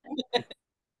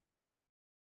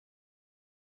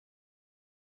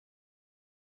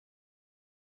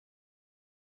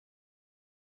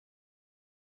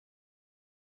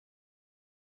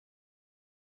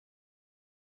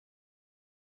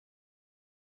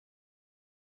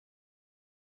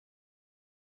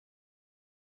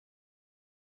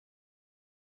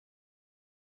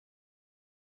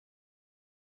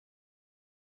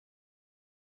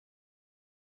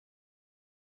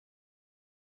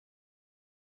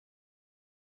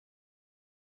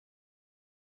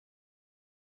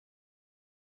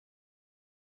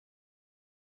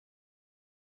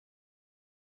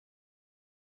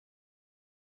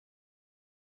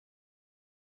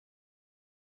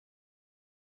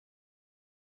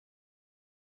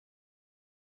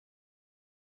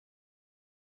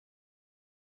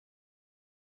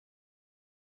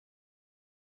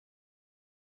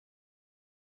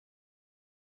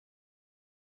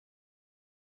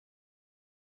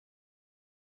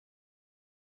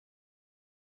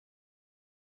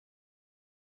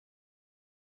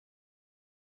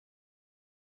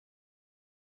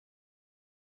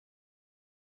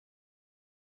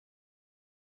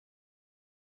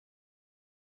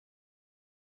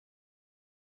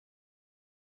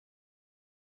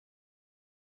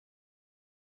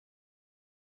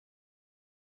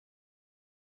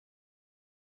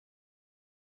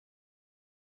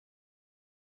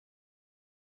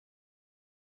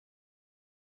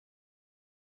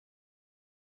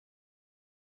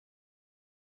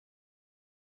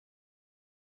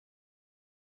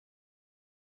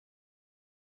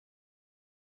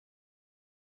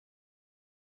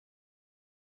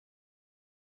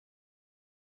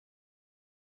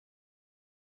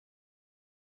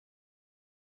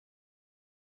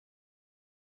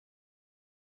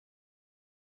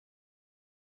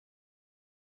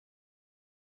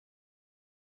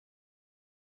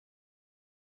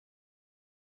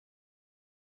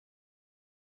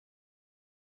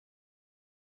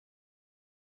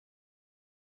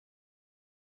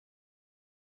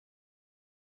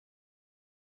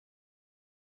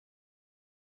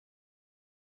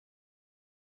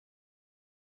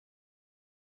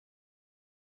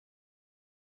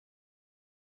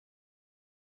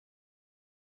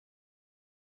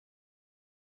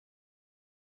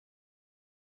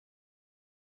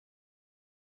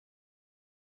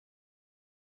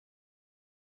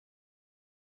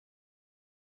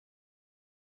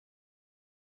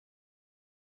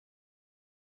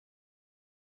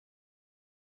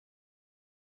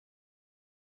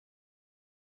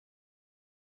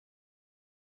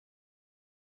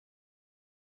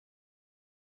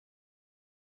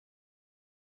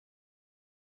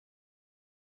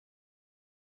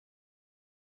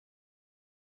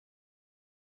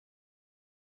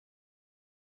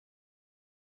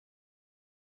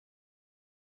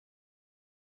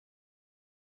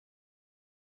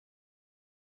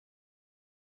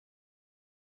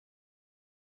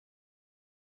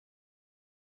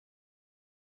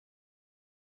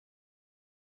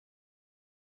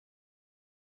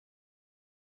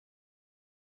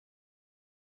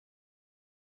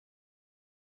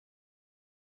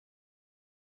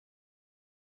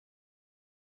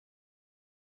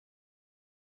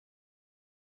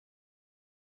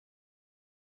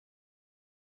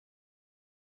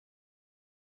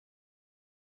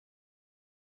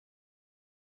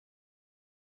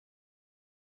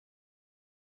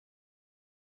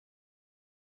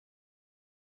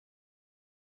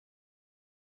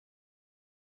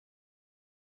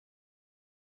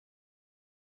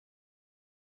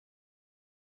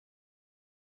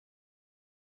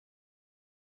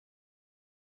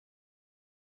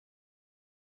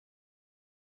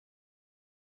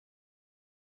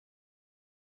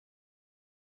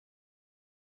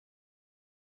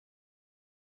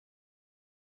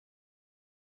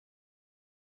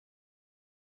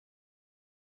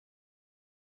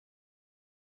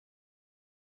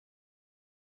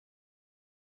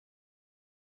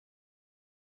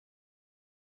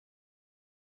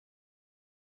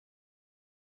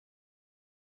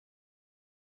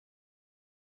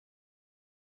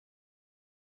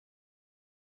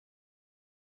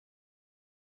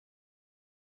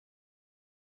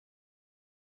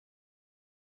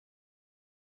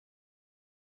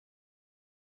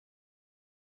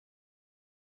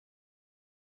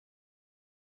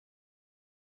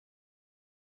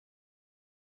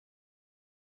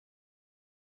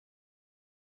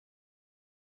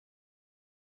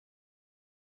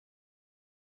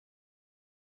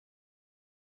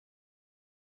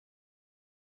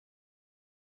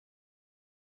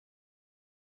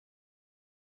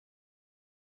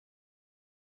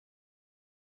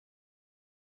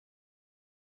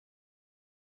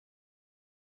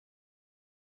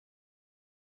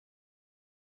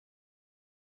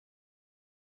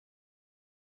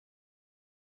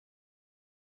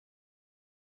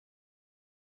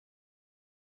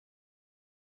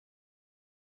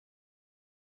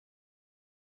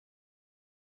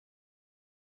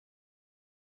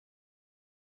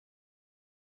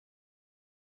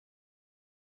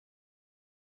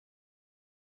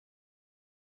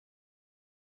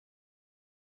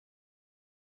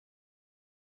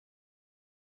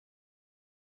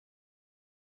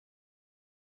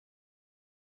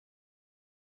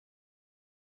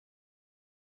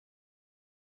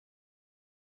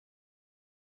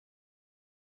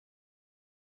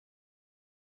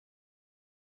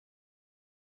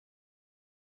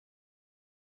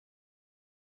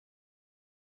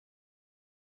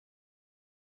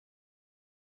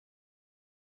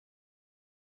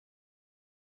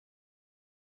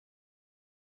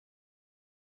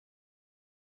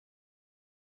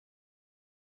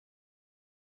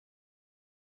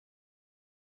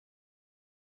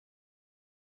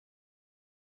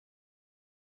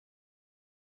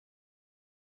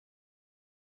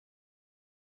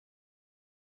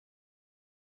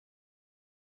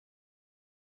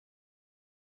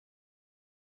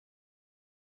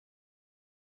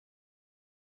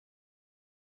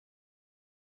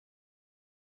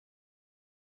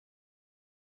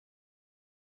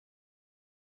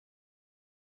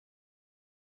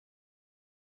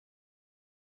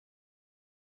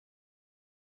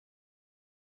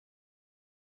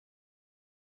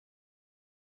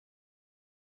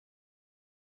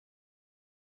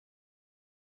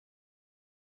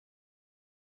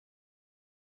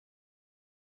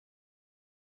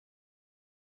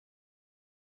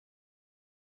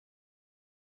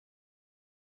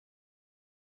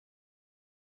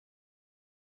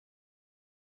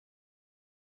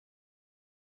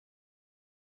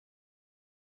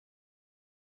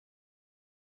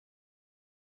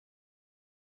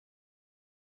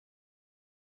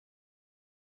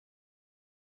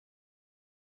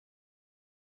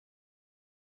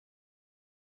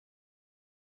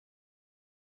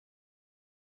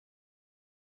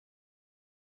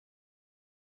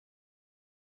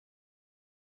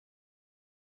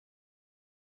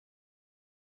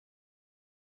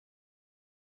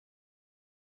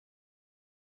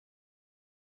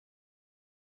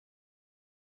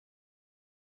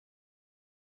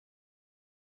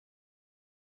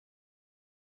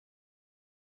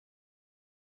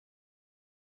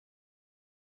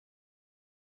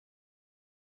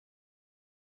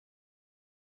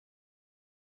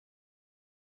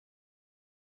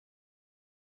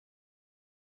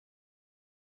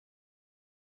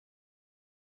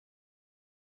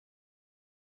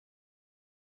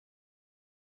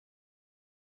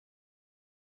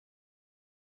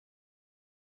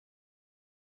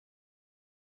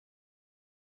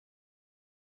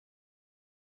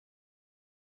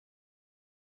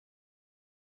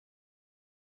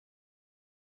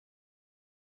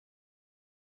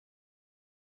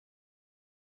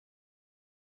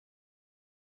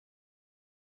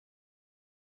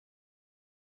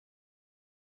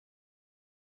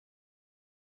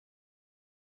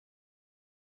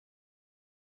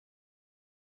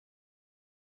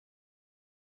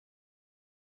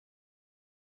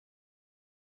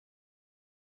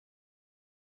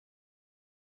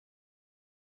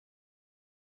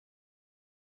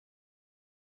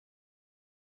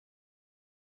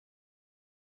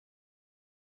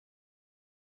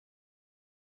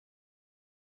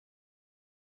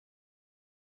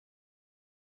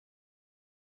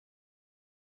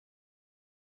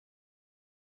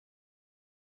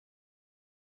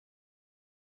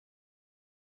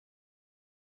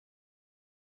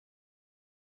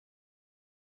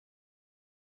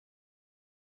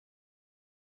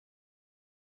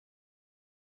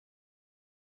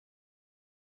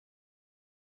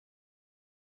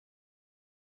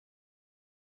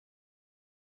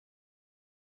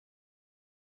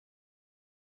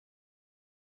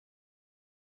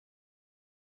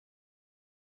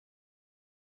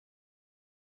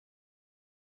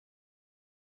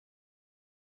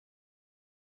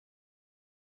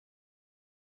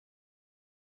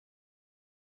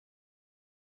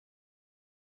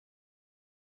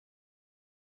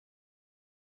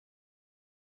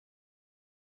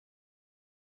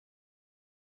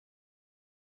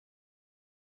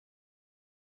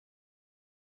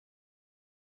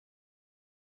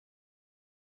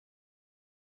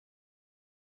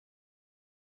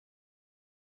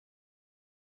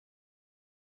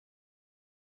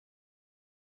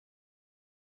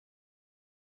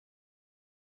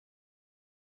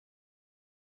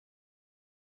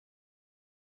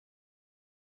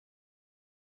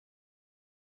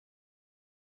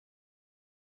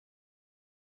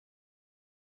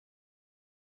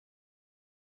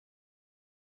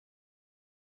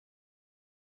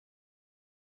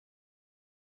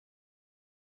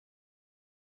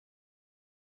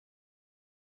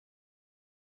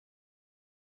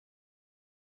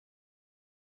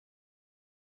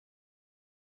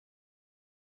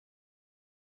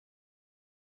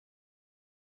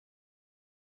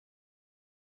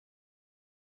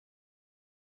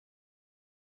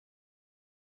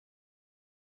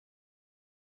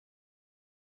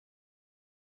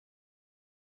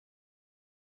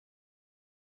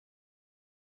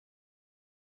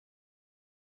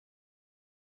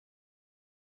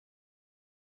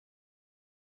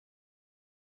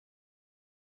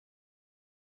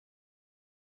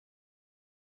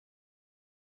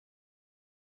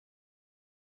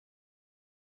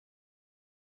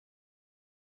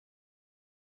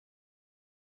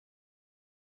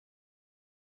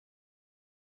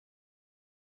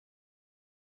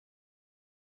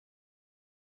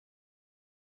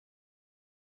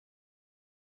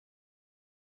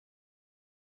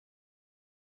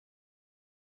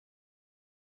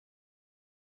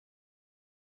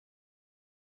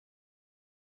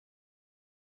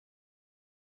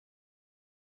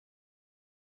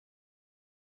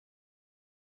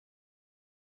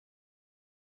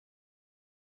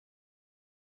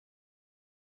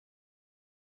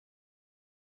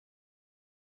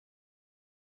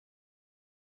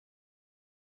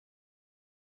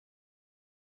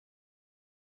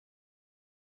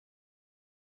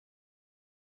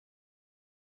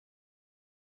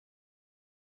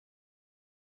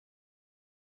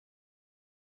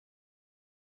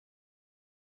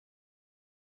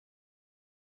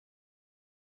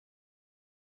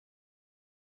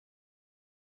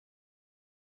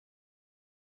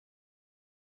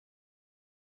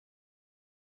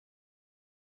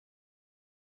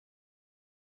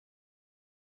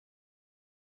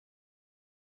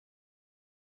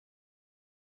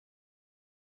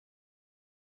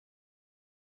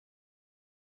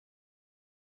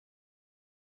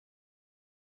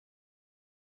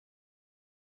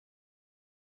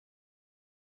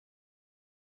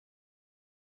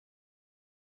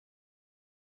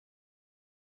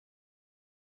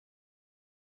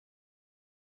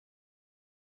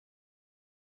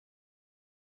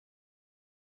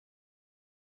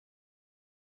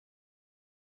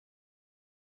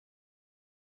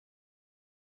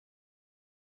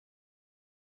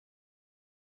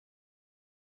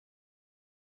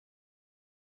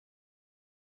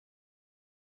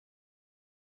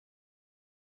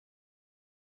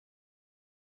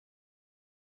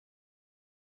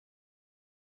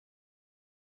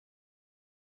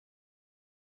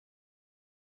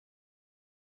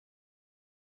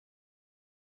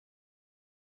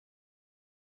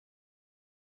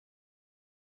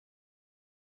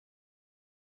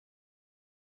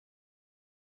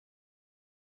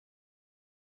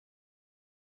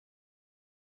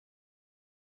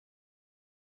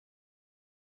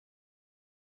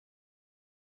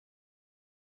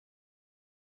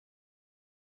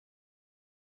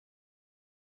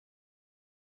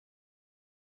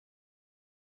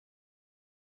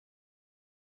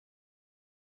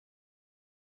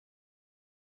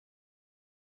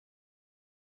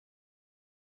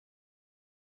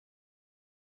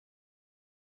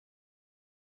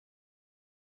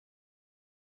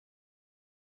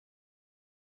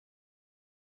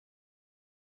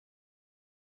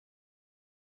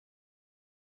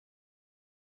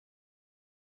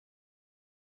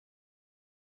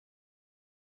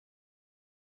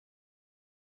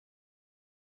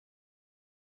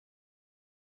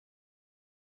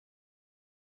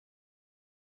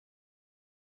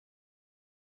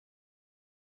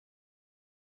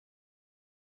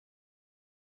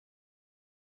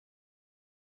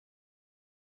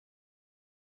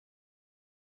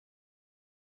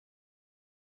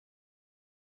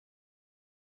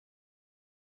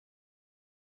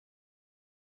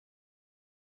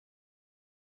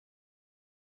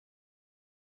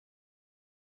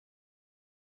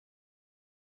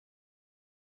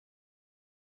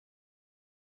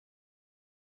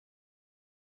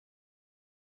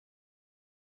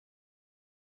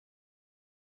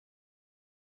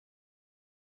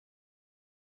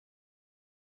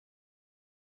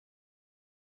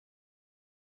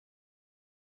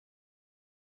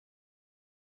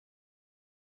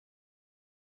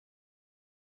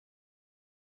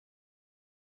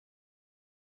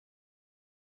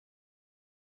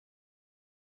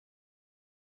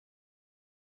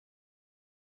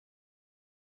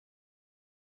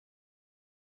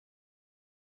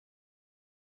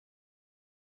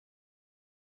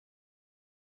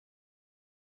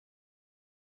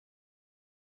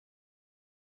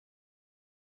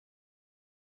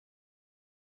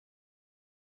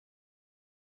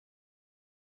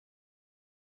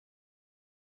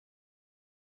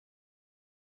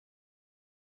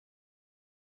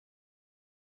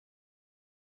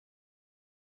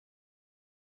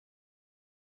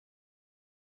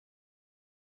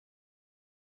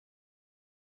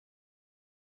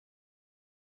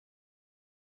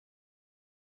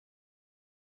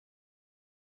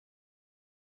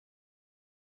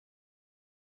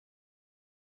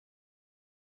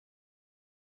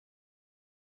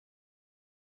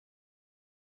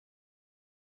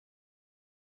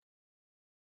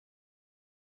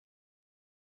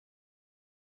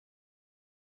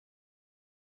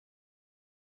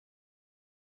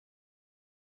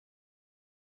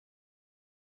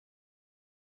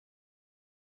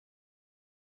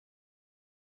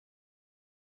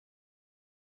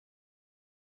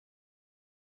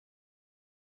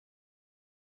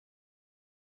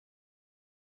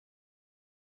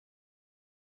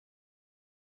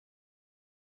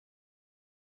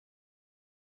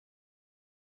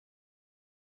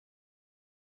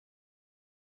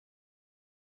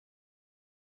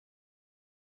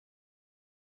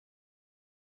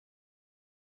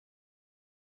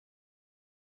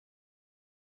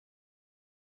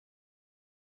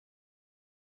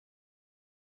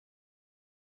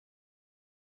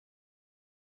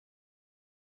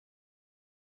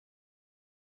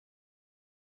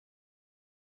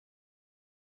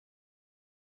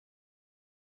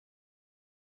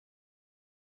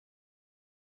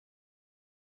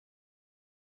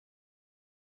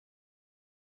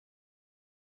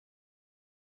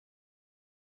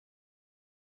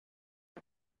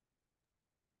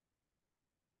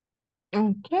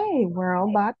 Okay, we're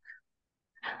all back.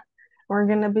 We're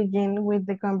gonna begin with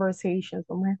the conversations.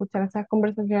 Vamos a escuchar esas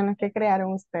conversaciones que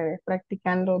crearon ustedes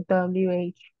practicando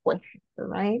WH questions,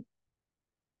 right?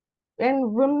 In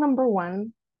room number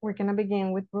one, we're gonna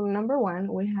begin with room number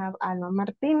one. We have Alma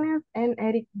Martinez and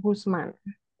Eric Guzman.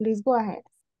 Please go ahead.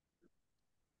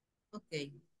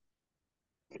 Okay.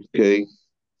 Okay.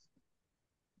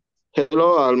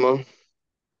 Hello, Alma.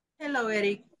 Hello,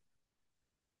 Eric.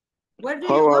 Where do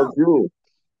How you are go? you?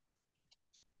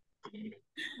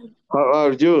 How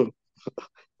are you?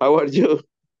 How are you?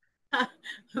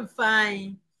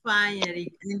 Fine, fine,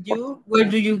 Eric. And you? Where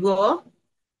do you go?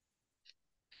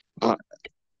 Uh,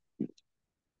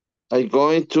 I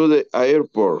going to the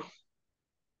airport.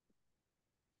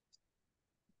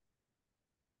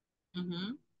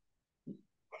 Ujú.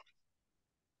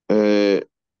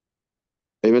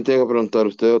 Ahí me tiene que preguntar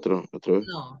usted otra vez.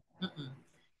 No.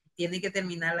 Tiene que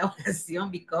terminar la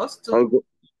oración because I to. go-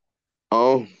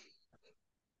 oh,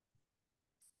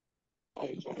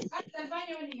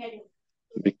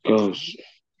 because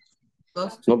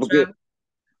Goes to no, porque travel.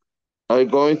 I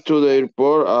going to the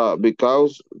airport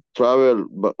because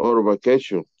travel or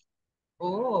vacation.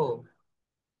 Oh.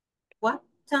 What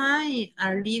time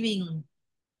are leaving?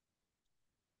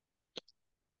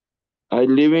 I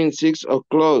leave in 6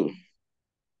 o'clock.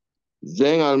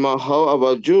 Then Alma, how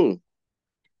about you?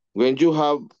 When you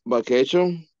have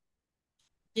vacation?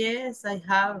 Yes, I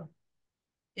have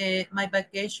my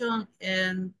vacation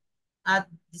in at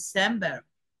December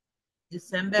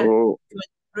Oh,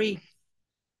 23.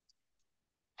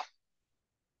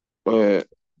 uh,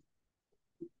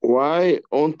 why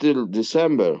until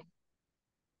December?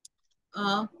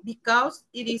 Because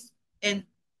it is end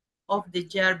of the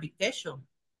year vacation.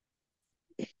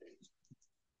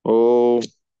 Oh,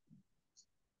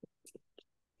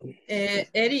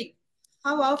 Eric,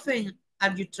 how often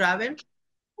are you travel?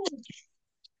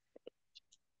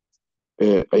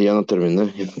 ya no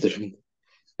terminé, ya no terminé.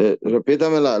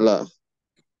 Repítame la.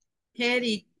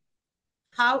 Eric,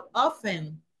 how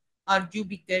often are you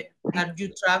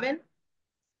travel?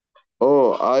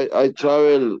 Oh, I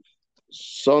travel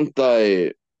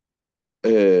sometime,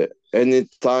 any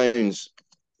times,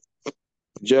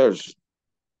 years.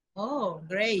 Oh,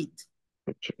 great.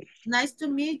 Nice to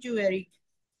meet you, Eric.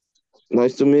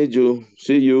 Nice to meet you.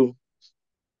 See you.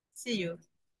 See you.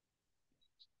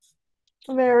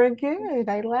 Very good.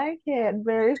 I like it.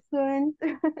 Very soon.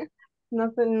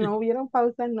 No vieron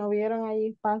pausas, no vieron ahí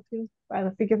espacios,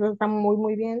 así que eso está muy,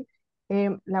 muy bien.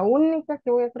 La única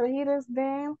que voy a corregir es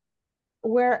de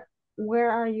where, where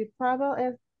are you travel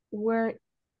es where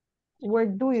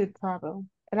do you travel.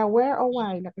 ¿Era where o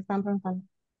why la que están pensando?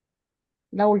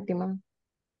 La última.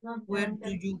 Where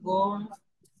do you go?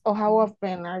 O how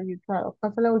often are you travel?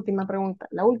 ¿Cuál fue la última pregunta?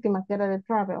 La última que era de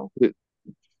travel.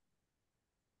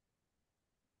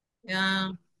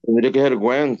 Tendría que ser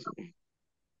when.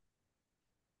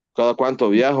 ¿Cada cuánto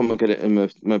viajo? Me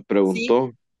Sí.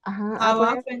 preguntó. Ajá, How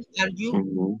pues often are you?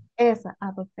 Ujú. esa,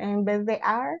 pues en vez de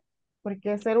are,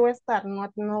 porque ser o estar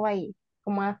no va ahí.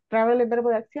 Como travel es verbo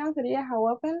de acción, sería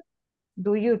how often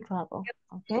do you travel?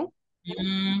 ¿Ok?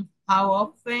 How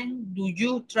often do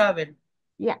you travel?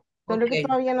 Ya. Solo que Okay.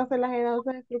 todavía no se las he dado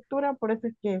esa estructura, por eso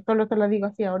es que solo se lo digo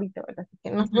así ahorita, ¿verdad? Así que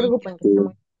no se Mhm. preocupen que está Sí.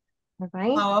 muy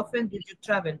right? How often do you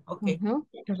travel? Okay.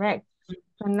 Correct.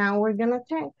 So now we're gonna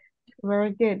check.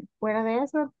 Very good. Fuera de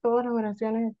eso, todas las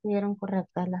oraciones estuvieron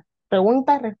correctas. Las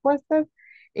preguntas, respuestas,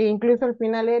 e incluso al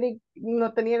final Eric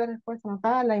no tenía la respuesta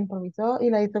anotada, la improvisó y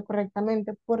la hizo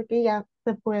correctamente porque ya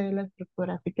se puede la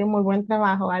estructura. Así que muy buen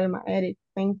trabajo, Alma, Eric.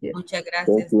 Thank you. Muchas Thank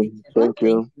gracias, you. teacher. Thank Thank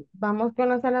you. you. Vamos con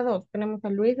la sala 2. Tenemos a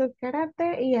Luis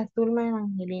Escarate y a Zulma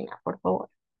Evangelina, por favor.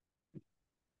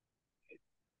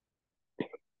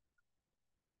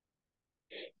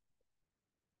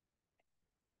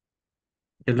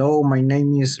 Hello, my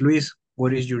name is Luis.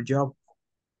 What is your job?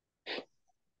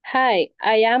 Hi,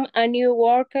 I am a new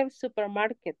worker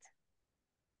supermarket.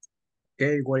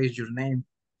 Okay, what is your name?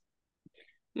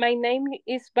 My name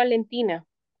is Valentina.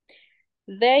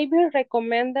 David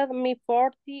recommended me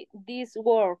for this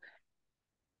work.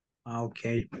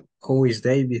 Okay, who is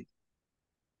David?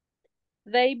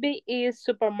 David is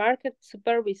supermarket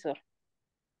supervisor.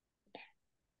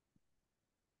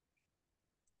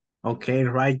 Okay,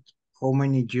 right. How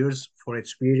many years for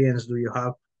experience do you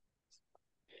have?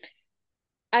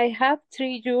 I have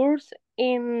 3 years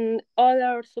in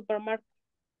other supermarket.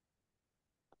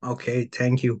 Okay,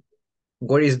 thank you.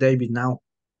 Where is David now?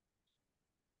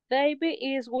 David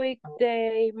is with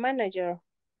the manager.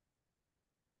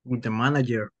 With the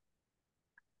manager.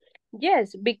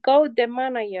 Yes, because the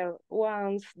manager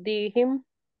wants him.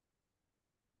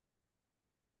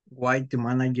 Why the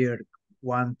manager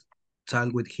want to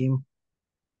talk with him?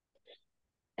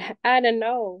 I don't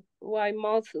know. Why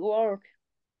must work?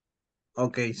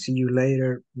 Okay, see you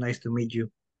later. Nice to meet you.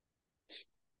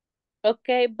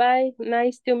 Okay, bye.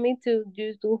 Nice to meet you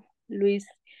too, Luis.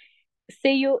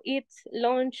 See you eat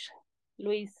lunch,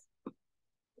 Luis.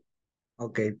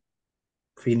 Okay,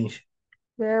 finish.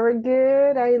 Very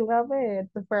good, I love it.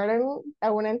 Fueron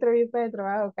a una entrevista de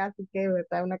trabajo casi que,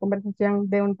 ¿verdad? Una conversación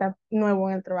de un tap nuevo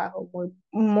en el trabajo. Muy,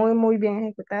 muy, muy bien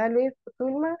ejecutada, Luis.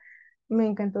 Zulma, me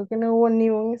encantó que no hubo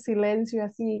ni un silencio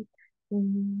así,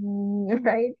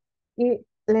 right? Y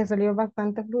le salió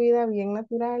bastante fluida, bien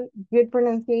natural, good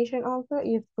pronunciation also,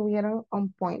 y estuvieron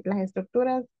on point. Las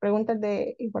estructuras, preguntas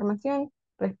de información,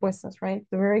 respuestas, right?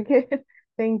 So very good.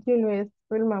 Thank you, Luis.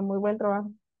 Zulma, muy buen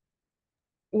trabajo.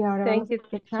 Y ahora vamos Thank a you,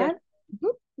 teacher. escuchar.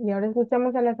 Y ahora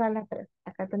escuchamos a la sala 3.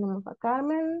 Acá tenemos a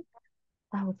Carmen,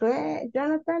 a Josué,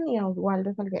 Jonathan y a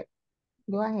Oswaldo Salguero.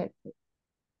 Go ahead.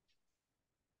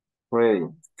 Ready.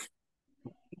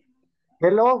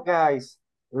 Hello, guys.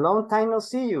 Long time no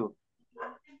see you.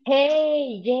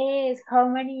 Hey, yes, how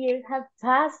many years have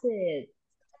passed?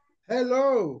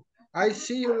 Hello, I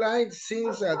see you like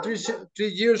since 3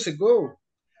 years ago.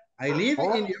 I live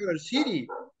Oh, in the other city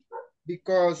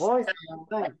because oh, it's a long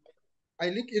time.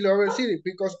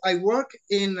 I work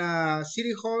in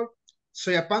City Hall,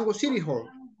 Soyapango City Hall.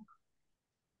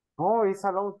 Oh, it's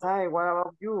a long time. What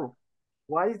about you?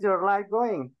 Why is your life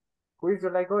going? Who is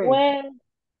your life going?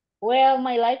 Well,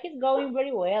 my life is going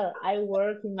very well. I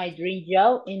work in my dream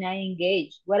job and I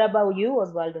engage. What about you,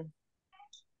 Osvaldo?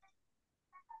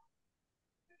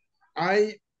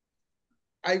 I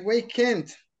I wait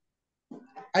can't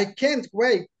I can't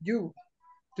wait you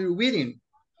to waiting.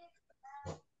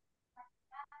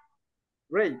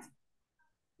 Great,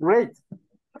 great.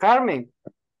 Carmen,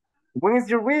 when is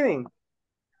your wedding?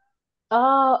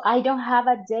 Oh, I don't have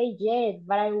a date yet,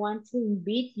 but I want to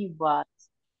invite you, but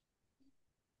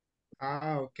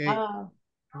Okay. uh,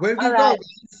 Where all you go? right.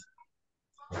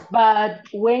 But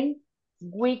when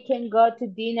we can go to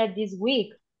dinner this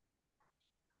week?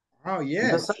 Oh The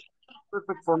yes. Sunday is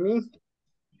perfect for me.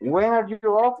 When are you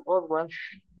off, Oswald?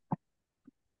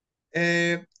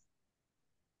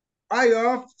 I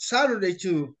off Saturday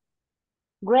too.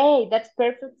 Great, that's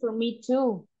perfect for me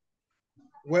too.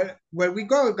 Where we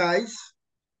go, guys?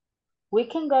 We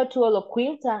can go to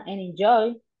Oloquilta and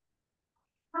enjoy.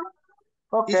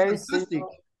 It's Okay, see fantastic. you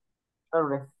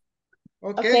Saturday.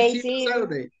 Okay, Okay, see you see you.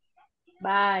 Saturday.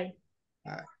 Bye.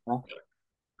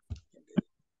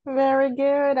 Very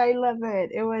good. I love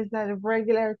it. It was a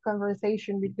regular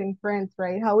conversation between friends,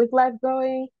 right? How is life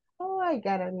going? Oh, I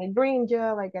got a dream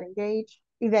job. I got engaged.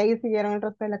 Y de ahí siguieron el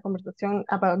resto de la conversación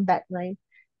about that, right?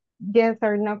 Yes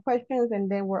or no questions, and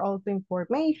then were also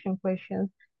information questions,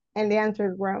 and the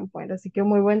answers were on point. Así que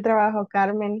muy buen trabajo,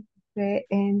 Carmen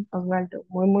and Osvaldo.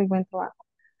 Muy, muy buen trabajo.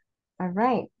 All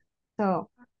right. So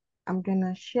I'm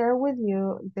gonna share with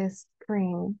you this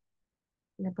screen.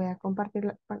 Les voy a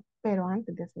compartir, pero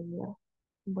antes de seguir,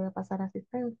 voy a pasar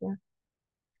asistencia.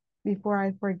 Before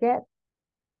I forget,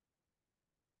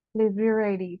 please be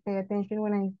ready. Pay attention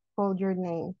when I call your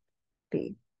name,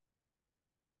 please.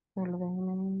 Solo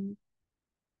déjenme-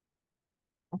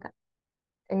 Okay.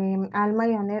 Alma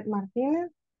Yanet Martínez.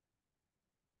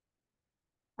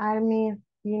 Armis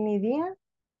Gini Díaz.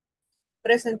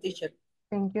 Present, teacher.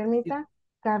 Thank you, Ermita.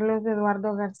 Carlos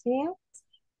Eduardo García.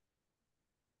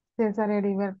 César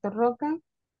Heriberto Roca.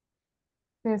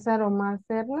 César Omar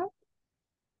Serna.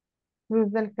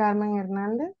 Cruz del Carmen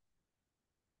Hernández.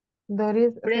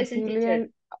 Doris Present, Cecilia,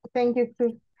 teacher. thank you,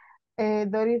 Cruz.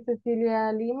 Doris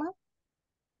Cecilia Lima.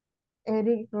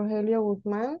 Eric Rogelio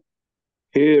Guzmán.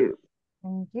 Here.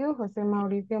 Thank you. José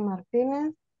Mauricio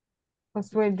Martínez.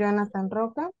 Josué Jonathan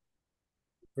Roca.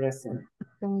 Present.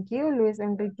 Thank you. Luis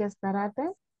Enrique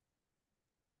Escarate.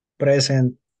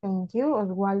 Present. Thank you.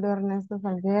 Oswaldo Ernesto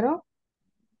Salguero.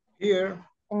 Here.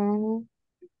 And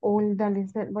Hulda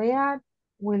Lizeth Boyat.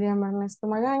 William Ernesto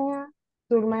Magaña.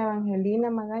 Zulma Evangelina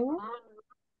Magaña.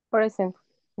 Present.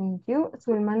 Thank you.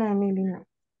 Zulma Noemi Lina.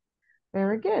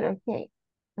 Very good. Okay.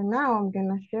 So now I'm going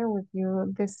to share with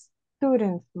you the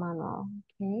student's manual.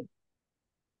 Okay.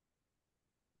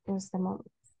 Just a moment.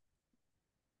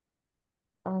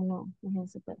 Oh no,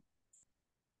 here's a bit.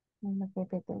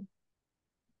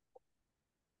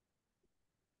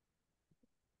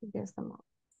 Just a moment.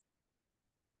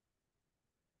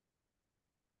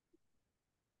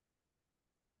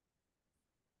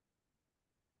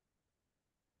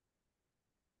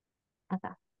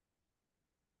 Acá.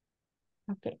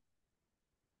 Ok.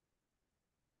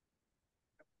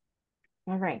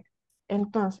 All right.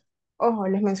 Entonces, Ojo,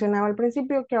 les mencionaba al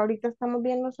principio que ahorita estamos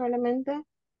viendo solamente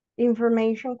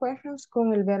information questions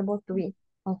con el verbo to be,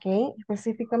 ¿ok?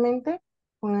 Específicamente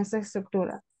con esa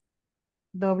estructura.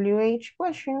 WH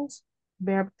questions,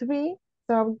 verb to be,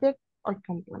 subject, or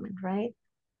complement, right?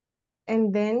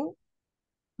 And then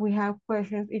we have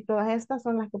questions, y todas estas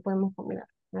son las que podemos combinar,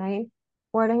 right?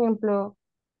 Por ejemplo,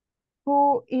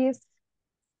 who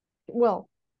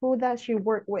does she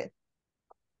work with?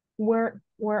 Where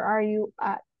are you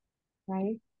at?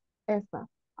 Right? Esta.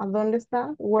 ¿A dónde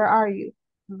estás? Where are you?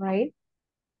 Right?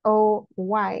 O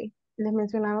why. Les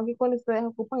mencionaba que cuando ustedes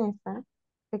ocupan esta,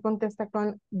 se contesta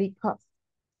con because.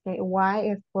 Okay? Why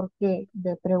es por qué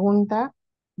de pregunta,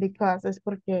 because es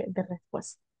porque de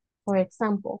respuesta. For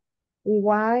example,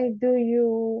 why do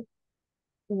you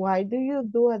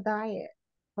do a diet?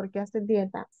 ¿Por qué haces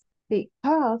dieta?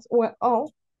 Because,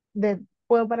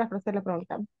 puedo parafrasear la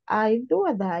pregunta. I do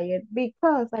a diet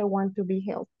because I want to be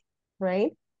healthy,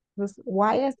 right? Entonces,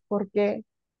 why es porque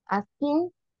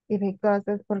asking y because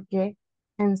es porque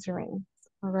answering,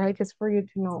 all right? Just for you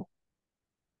to know,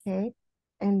 okay?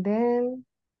 And then,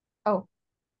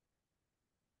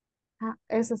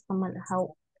 eso está mal,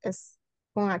 how, es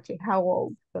con H, how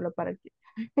old, solo para que.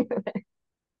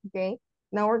 Okay,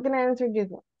 now we're gonna answer this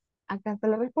one. Acá está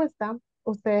la respuesta.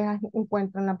 Ustedes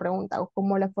encuentran la pregunta o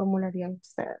cómo la formularían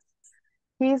ustedes.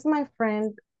 He is my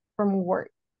friend from work.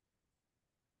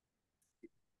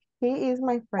 He is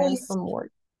my friend is from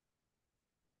work.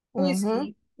 Who is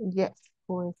he? Yes,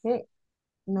 who is he?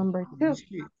 Number Who 2. is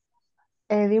he?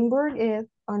 Edinburgh is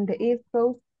on the east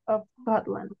coast of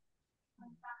Scotland.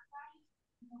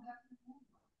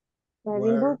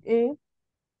 Edinburgh is,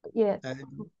 yes,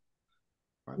 Edinburgh.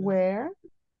 where?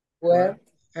 Where?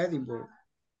 Edinburgh.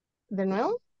 De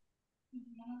nuevo?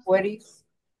 Where is?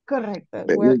 Correcto.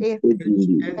 Where is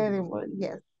Edinburgh. Edinburgh?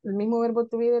 Yes. El mismo verbo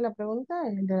to be de la pregunta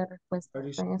es el de la respuesta. Where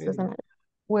is En este Edinburgh? escenario.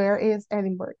 Where is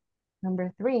Edinburgh?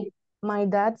 Number 3. My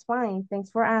dad's fine.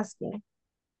 Thanks for asking.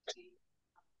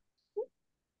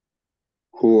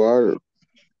 Who are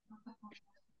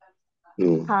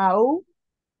no, How?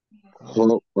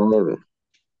 how are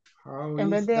How En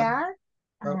vez is de that?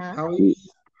 are. Ajá.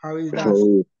 How is that?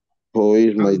 how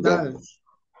is How my is dad? that?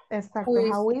 Exacto. Who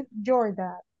is? How is your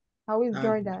dad? How is Ah,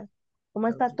 your dad? ¿Cómo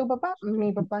está tu papá?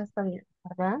 Mi papá está bien,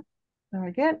 ¿verdad?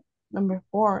 Very good. Number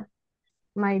 4.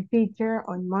 My teacher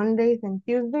on Mondays and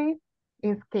Tuesdays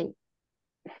is Kate.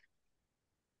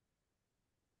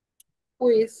 Who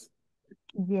is?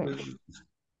 Yes.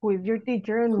 Who is your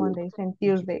teacher on Mondays and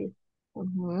Tuesdays?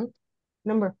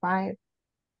 Number 5.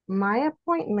 My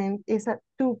appointment is at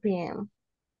 2 p.m.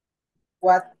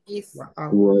 What is?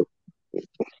 What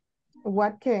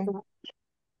What qué?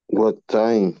 what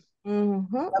time?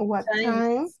 What time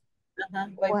time? is?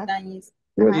 What time is?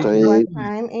 What What time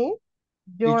time is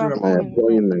Your your is my appointment?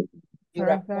 appointment? your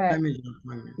Perfect. appointment? Time is your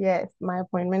appointment. Yes, my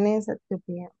appointment is at 2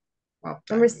 p.m. What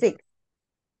Number time is 6.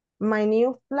 My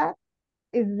new flat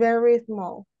is very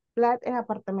small. Flat es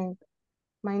apartamento.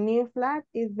 My new flat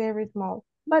is very small,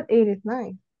 but it is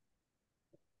nice.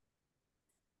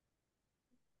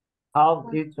 How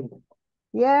did you?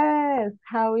 Yes,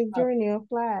 how is your new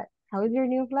flat? How is your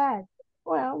new flat?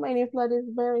 Well, my new flat is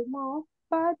very small,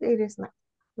 but it is nice,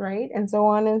 right? And so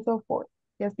on and so forth.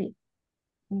 Yes, see.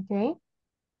 Okay.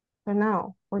 So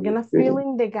now we're gonna fill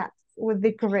in the gaps with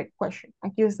the correct question.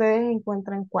 Aquí ustedes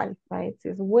encuentran cuál, right? It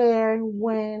says where,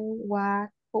 when, what,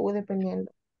 who, dependiendo.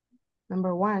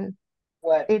 Number 1.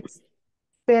 What?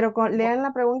 Pero lean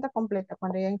la pregunta completa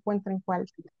cuando ya encuentren cuál.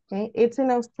 Okay. It's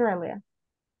in Australia.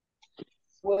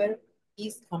 Where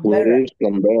is Where Canberra? is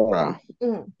Canberra?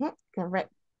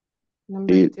 Correct.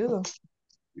 Number It 2.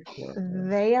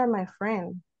 They are my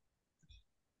friend.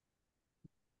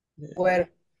 Where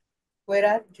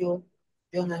are you,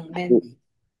 John and Mandy?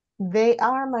 They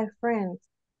are my friends.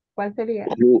 ¿Cuál sería?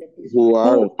 who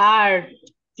are Who are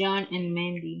John and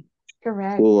Mandy?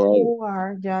 Correct. who are Who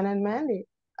are John and Mandy?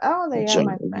 Oh, they are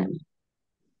my friends.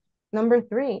 Number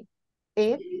 3.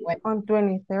 It's on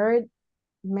 23rd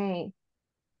May.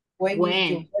 When is your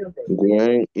When? birthday?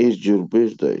 when is your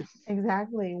birthday?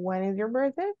 Exactly. When is your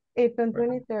birthday? It's on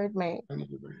 23rd May.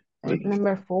 your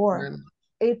Number 4.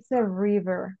 It's a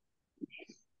river.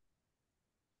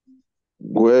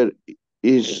 Where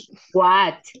is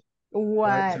What?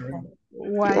 What?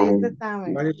 What is the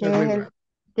Thames? What is ¿Qué a es river?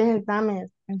 el Thames?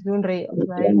 Es un río,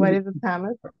 right? What is the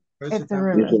Thames? It's a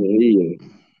river. is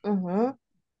a river?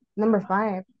 Number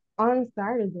 5. On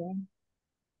Saturday.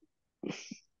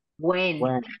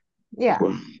 When? Yeah.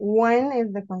 When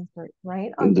is the concert,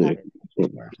 right? On The-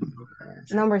 Saturday.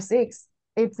 Number 6.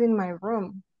 It's in my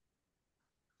room.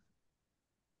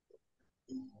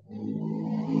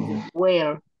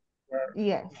 Where?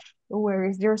 Yes. Where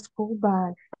is your school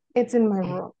bag? It's in my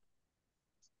room.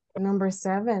 Number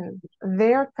 7.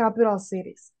 Their capital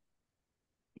cities.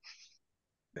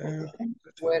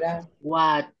 Fuera.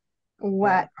 What?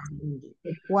 What?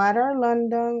 What are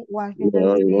London, Washington,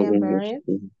 Where are D.C., you and living? Paris?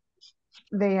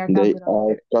 They are They capital are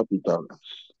cities. capital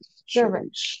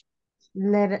Correct.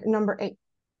 cities. Number 8.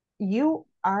 You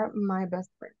are my best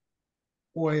friend.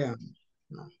 Who I am.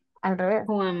 Al revés.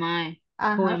 Who am I?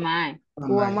 Who Ajá. am I?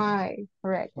 Who am I?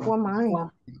 Correct. Who am I?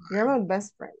 Wow. You're my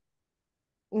best friend.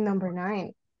 Number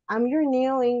 9. I'm your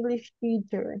new English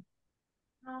teacher.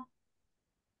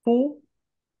 Who?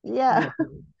 Yeah.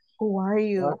 Who are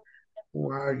you? Who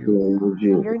are Who you? are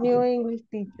you? Your new English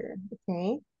teacher.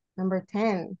 Okay. Number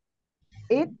 10.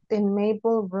 It's in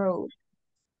Maple Road.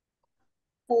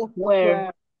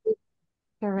 Where?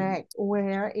 Correct.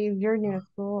 Where is your new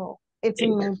school? It's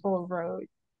in Maple Road.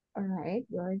 All right.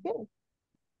 Very good.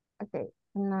 Okay.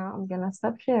 Now I'm going to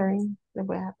stop sharing. Le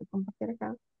voy a dejar de compartir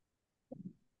acá.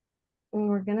 And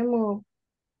we're going to move.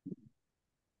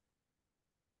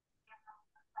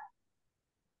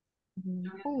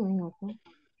 Un minuto.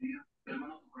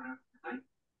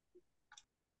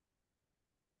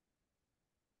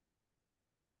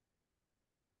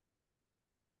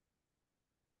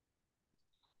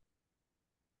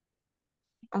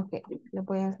 Ok, les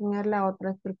voy a enseñar la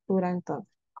otra estructura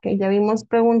entonces. Ok, ya vimos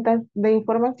preguntas de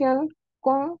información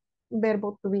con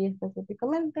verbo to be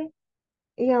específicamente.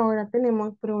 Y ahora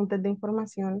tenemos preguntas de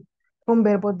información con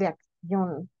verbos de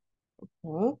acción.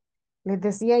 Ok. Les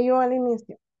decía yo al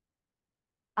inicio,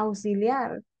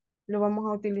 auxiliar lo vamos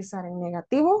a utilizar en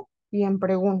negativo y en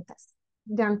preguntas.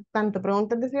 Ya tanto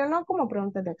preguntas de sí o no como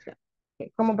preguntas de acción.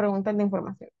 Ok, como preguntas de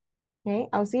información. Ok,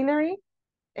 auxiliary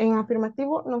en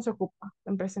afirmativo no se ocupa,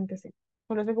 en presente sí.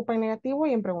 Solo se ocupa en negativo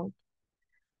y en pregunta.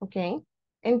 ¿Ok?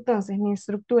 Entonces, mi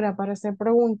estructura para hacer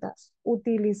preguntas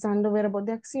utilizando verbos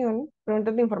de acción,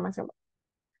 preguntas de información,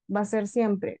 va a ser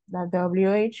siempre la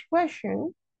WH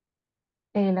question,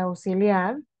 el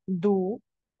auxiliar, do,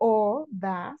 o,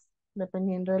 das,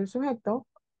 dependiendo del sujeto,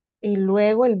 y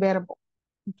luego el verbo.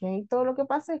 ¿Ok? Todo lo que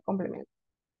pasa es complemento.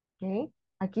 ¿Ok?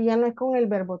 Aquí ya no es con el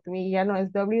verbo to be, ya no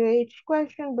es WH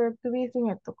question, verb to be,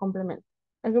 sujeto, complemento.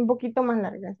 Es un poquito más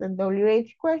larga. Es el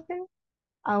WH question,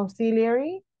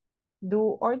 auxiliary,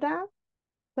 do or that,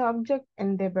 subject,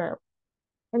 and the verb.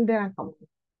 And then a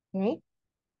complement. Okay?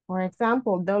 For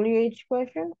example, WH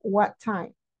question, what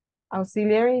time?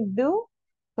 Auxiliary, do,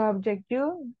 subject,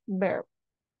 you, verb.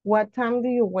 What time do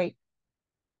you wake?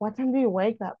 What time do you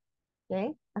wake up?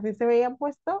 Okay? Así se veía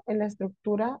puesto en la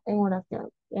estructura en oración,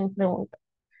 en pregunta.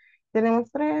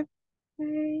 Tenemos 3,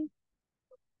 6,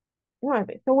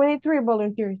 9. So we need 3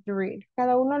 volunteers to read.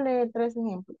 Cada uno lee 3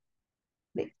 ejemplos.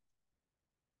 Listo.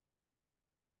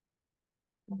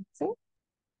 ¿Sí?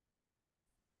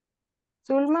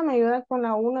 Zulma me ayuda con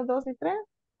la 1, 2 y 3.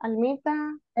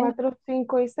 Almita, 4,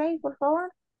 5 y 6, por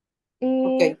favor.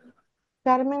 Y Ok.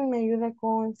 Carmen me ayuda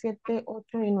con 7,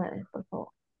 8 y 9, por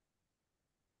favor.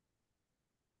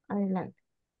 Adelante.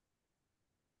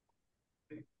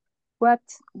 What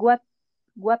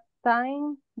what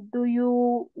time do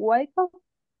you wake up?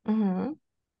 Ujú.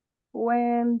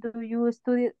 When do you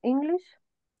study English?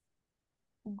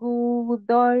 Good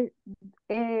day.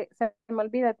 Se me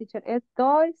olvida, teacher. ¿Es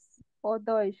does o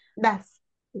does? Das.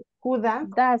 Who does?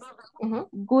 Does. Ujú,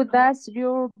 Good does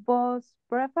your boss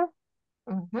prefer?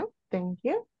 ujú. Thank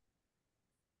you.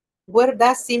 Where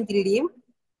does Cindy live?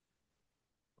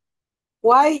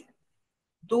 Why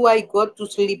do I go to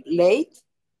sleep late?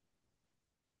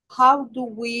 How do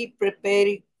we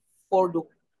prepare for the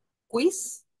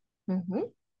quiz?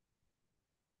 Ujú.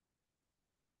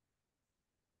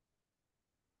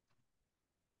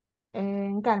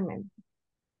 Carmen.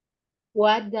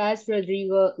 What does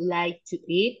Rodrigo like to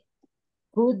eat?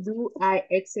 Who do I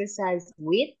exercise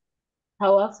with?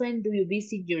 How often do you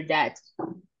visit your dad?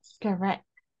 Correct.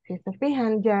 Si se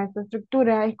fijan, ya esta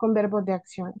estructura es con verbos de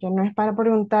acción. Ya no es para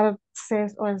preguntar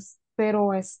ser o es ser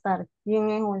o estar. ¿Quién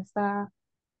es o está?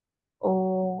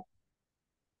 O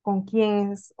con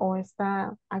quién es o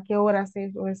está, a qué horas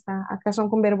es o está. Acá son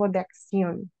con verbos de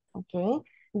acción, ¿ok?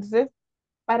 Entonces,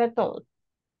 para todos,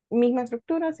 misma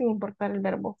estructura sin importar el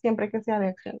verbo, siempre que sea de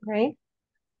acción, ¿ok?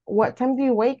 What time do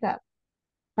you wake up?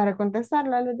 Para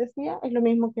contestarla, les decía, es lo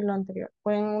mismo que lo anterior.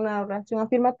 Pueden una oración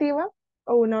afirmativa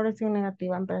o una oración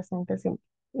negativa en presente simple.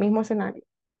 Mismo escenario.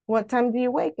 What time do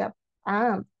you wake up?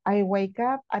 I wake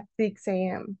up at 6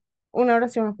 a.m. Una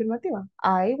oración afirmativa.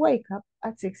 I wake up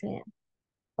at 6 a.m.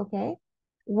 ¿Ok?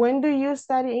 When do you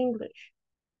study English?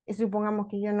 Y supongamos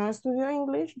que yo no estudio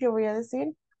English, yo voy a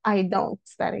decir, I don't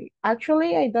study.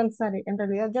 Actually, I don't study. En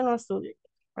realidad yo no estudio,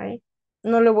 right?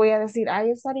 No le voy a decir,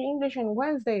 I study English on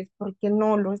Wednesdays, porque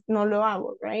no lo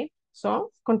hago, right?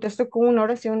 So, contesto con una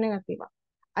oración negativa.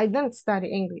 I don't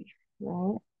study English,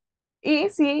 right? Y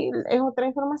si es otra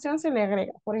información, se le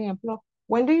agrega. Por ejemplo,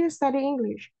 when do you study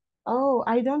English? Oh,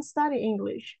 I don't study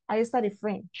English. I study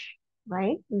French,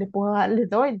 right? Le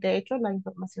doy, de hecho, la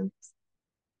información.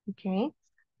 Okay.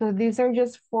 So these are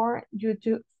just for you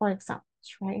to, for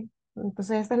examples, right?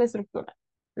 Entonces, esta es la estructura.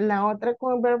 La otra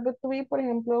con el verbo to be, por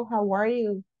ejemplo, how are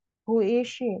you? Who is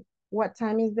she? What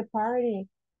time is the party?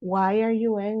 Why are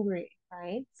you angry?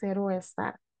 Right? Cero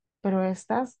estar. Pero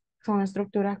estas son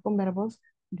estructuras con verbos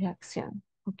de acción.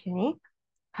 Okay.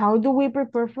 How do we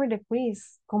prepare for the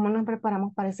quiz? ¿Cómo nos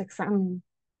preparamos para ese examen?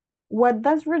 What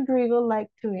does Rodrigo like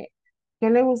to eat? ¿Qué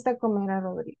le gusta comer a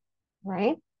Rodrigo?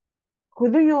 Right?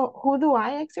 Who do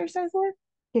I exercise with?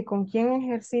 Que con quién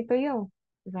ejercito yo,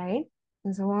 right?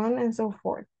 And so on and so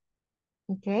forth.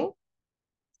 Okay?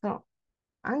 So,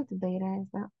 antes de ir a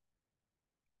esta,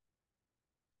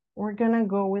 we're gonna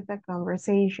go with a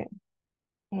conversation.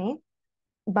 Okay?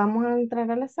 Vamos a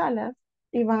entrar a las salas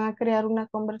y van a crear una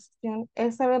conversación.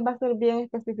 Esa vez va a ser bien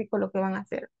específico lo que van a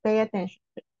hacer. Pay attention.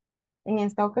 En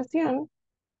esta ocasión,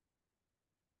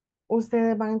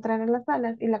 ustedes van a entrar a las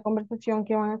salas y la conversación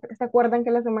que van a hacer, ¿se acuerdan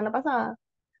que la semana pasada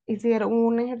hicieron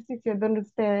un ejercicio donde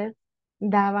ustedes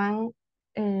daban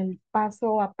el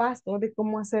paso a paso de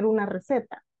cómo hacer una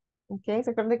receta? ¿Ok?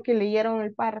 ¿Se acuerdan que leyeron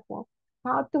el párrafo?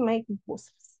 How to make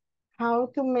pupusas,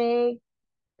 how to make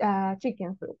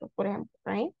chicken soup, por ejemplo,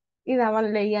 right? Y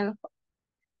leían los pasos.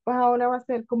 Pues ahora va a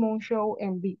ser como un show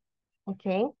en vivo,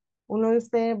 ¿ok? Uno de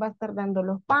ustedes va a estar dando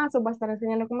los pasos, va a estar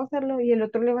enseñando cómo hacerlo y el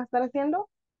otro le va a estar haciendo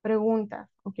preguntas,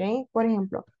 ¿ok? Por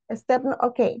ejemplo,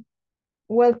 ok,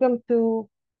 welcome to,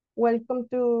 welcome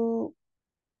to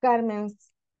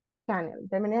Carmen's channel.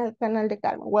 Bienvenida al canal de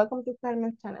Carmen. Welcome to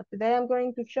Carmen's channel. Today I'm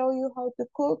going to show you how to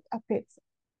cook a pizza,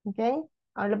 ¿ok?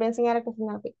 Ahora les voy a enseñar a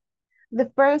cocinar pizza.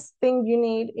 The first thing you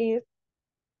need is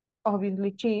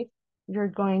obviously cheese. You're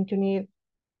going to need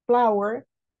flour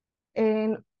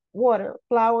and water,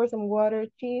 flowers and water,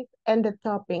 cheese, and the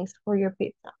toppings for your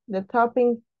pizza. The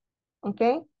toppings,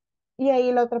 okay? Y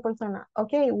ahí la otra persona,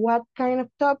 okay, what kind of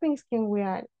toppings can we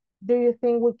add? Do you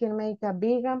think we can make a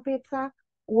vegan pizza?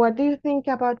 What do you think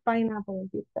about pineapple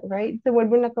pizza, right? Se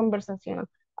vuelve una conversación.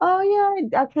 Oh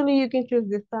yeah, actually you can choose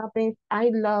these toppings. I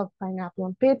love pineapple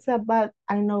on pizza, but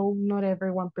I know not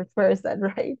everyone prefers that,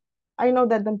 right? I know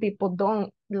that some people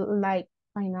don't like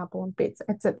pineapple on pizza,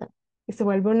 etc. Y se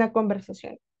vuelve una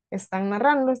conversación. Están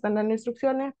narrando, están dando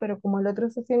instrucciones, pero como el otro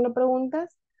está haciendo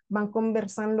preguntas, van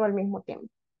conversando al mismo tiempo.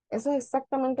 Eso es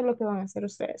exactamente lo que van a hacer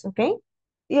ustedes, ¿ok?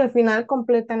 Y al final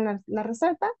completan la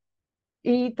receta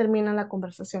y terminan la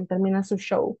conversación, terminan su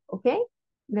show, ¿ok?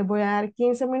 Les voy a dar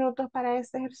 15 minutos para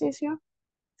este ejercicio.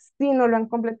 Si no lo han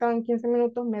completado en 15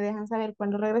 minutos, me dejan saber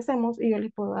cuando regresemos y yo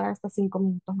les puedo dar hasta 5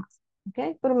 minutos más,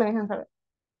 ¿ok? Pero me dejan saber.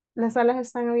 Las salas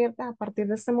están abiertas a partir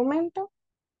de este momento.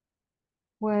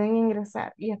 Pueden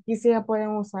ingresar y aquí sí ya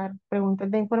pueden usar preguntas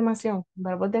de información,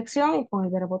 verbos de acción y con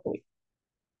el verbo to be.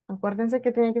 Acuérdense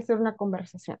que tiene que ser una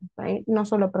conversación, ¿right? No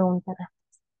solo preguntar.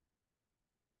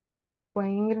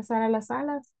 Pueden ingresar a las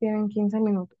salas, tienen 15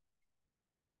 minutos.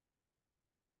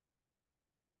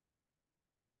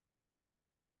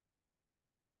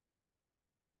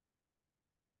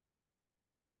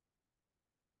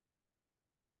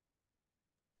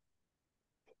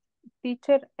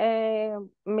 Teacher,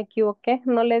 me equivoqué,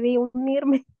 no le di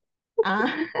unirme.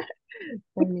 Ah,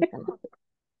 permítame.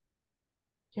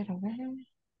 Quiero ver.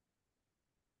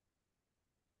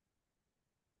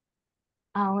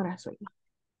 Ahora soy.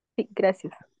 Sí,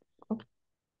 gracias.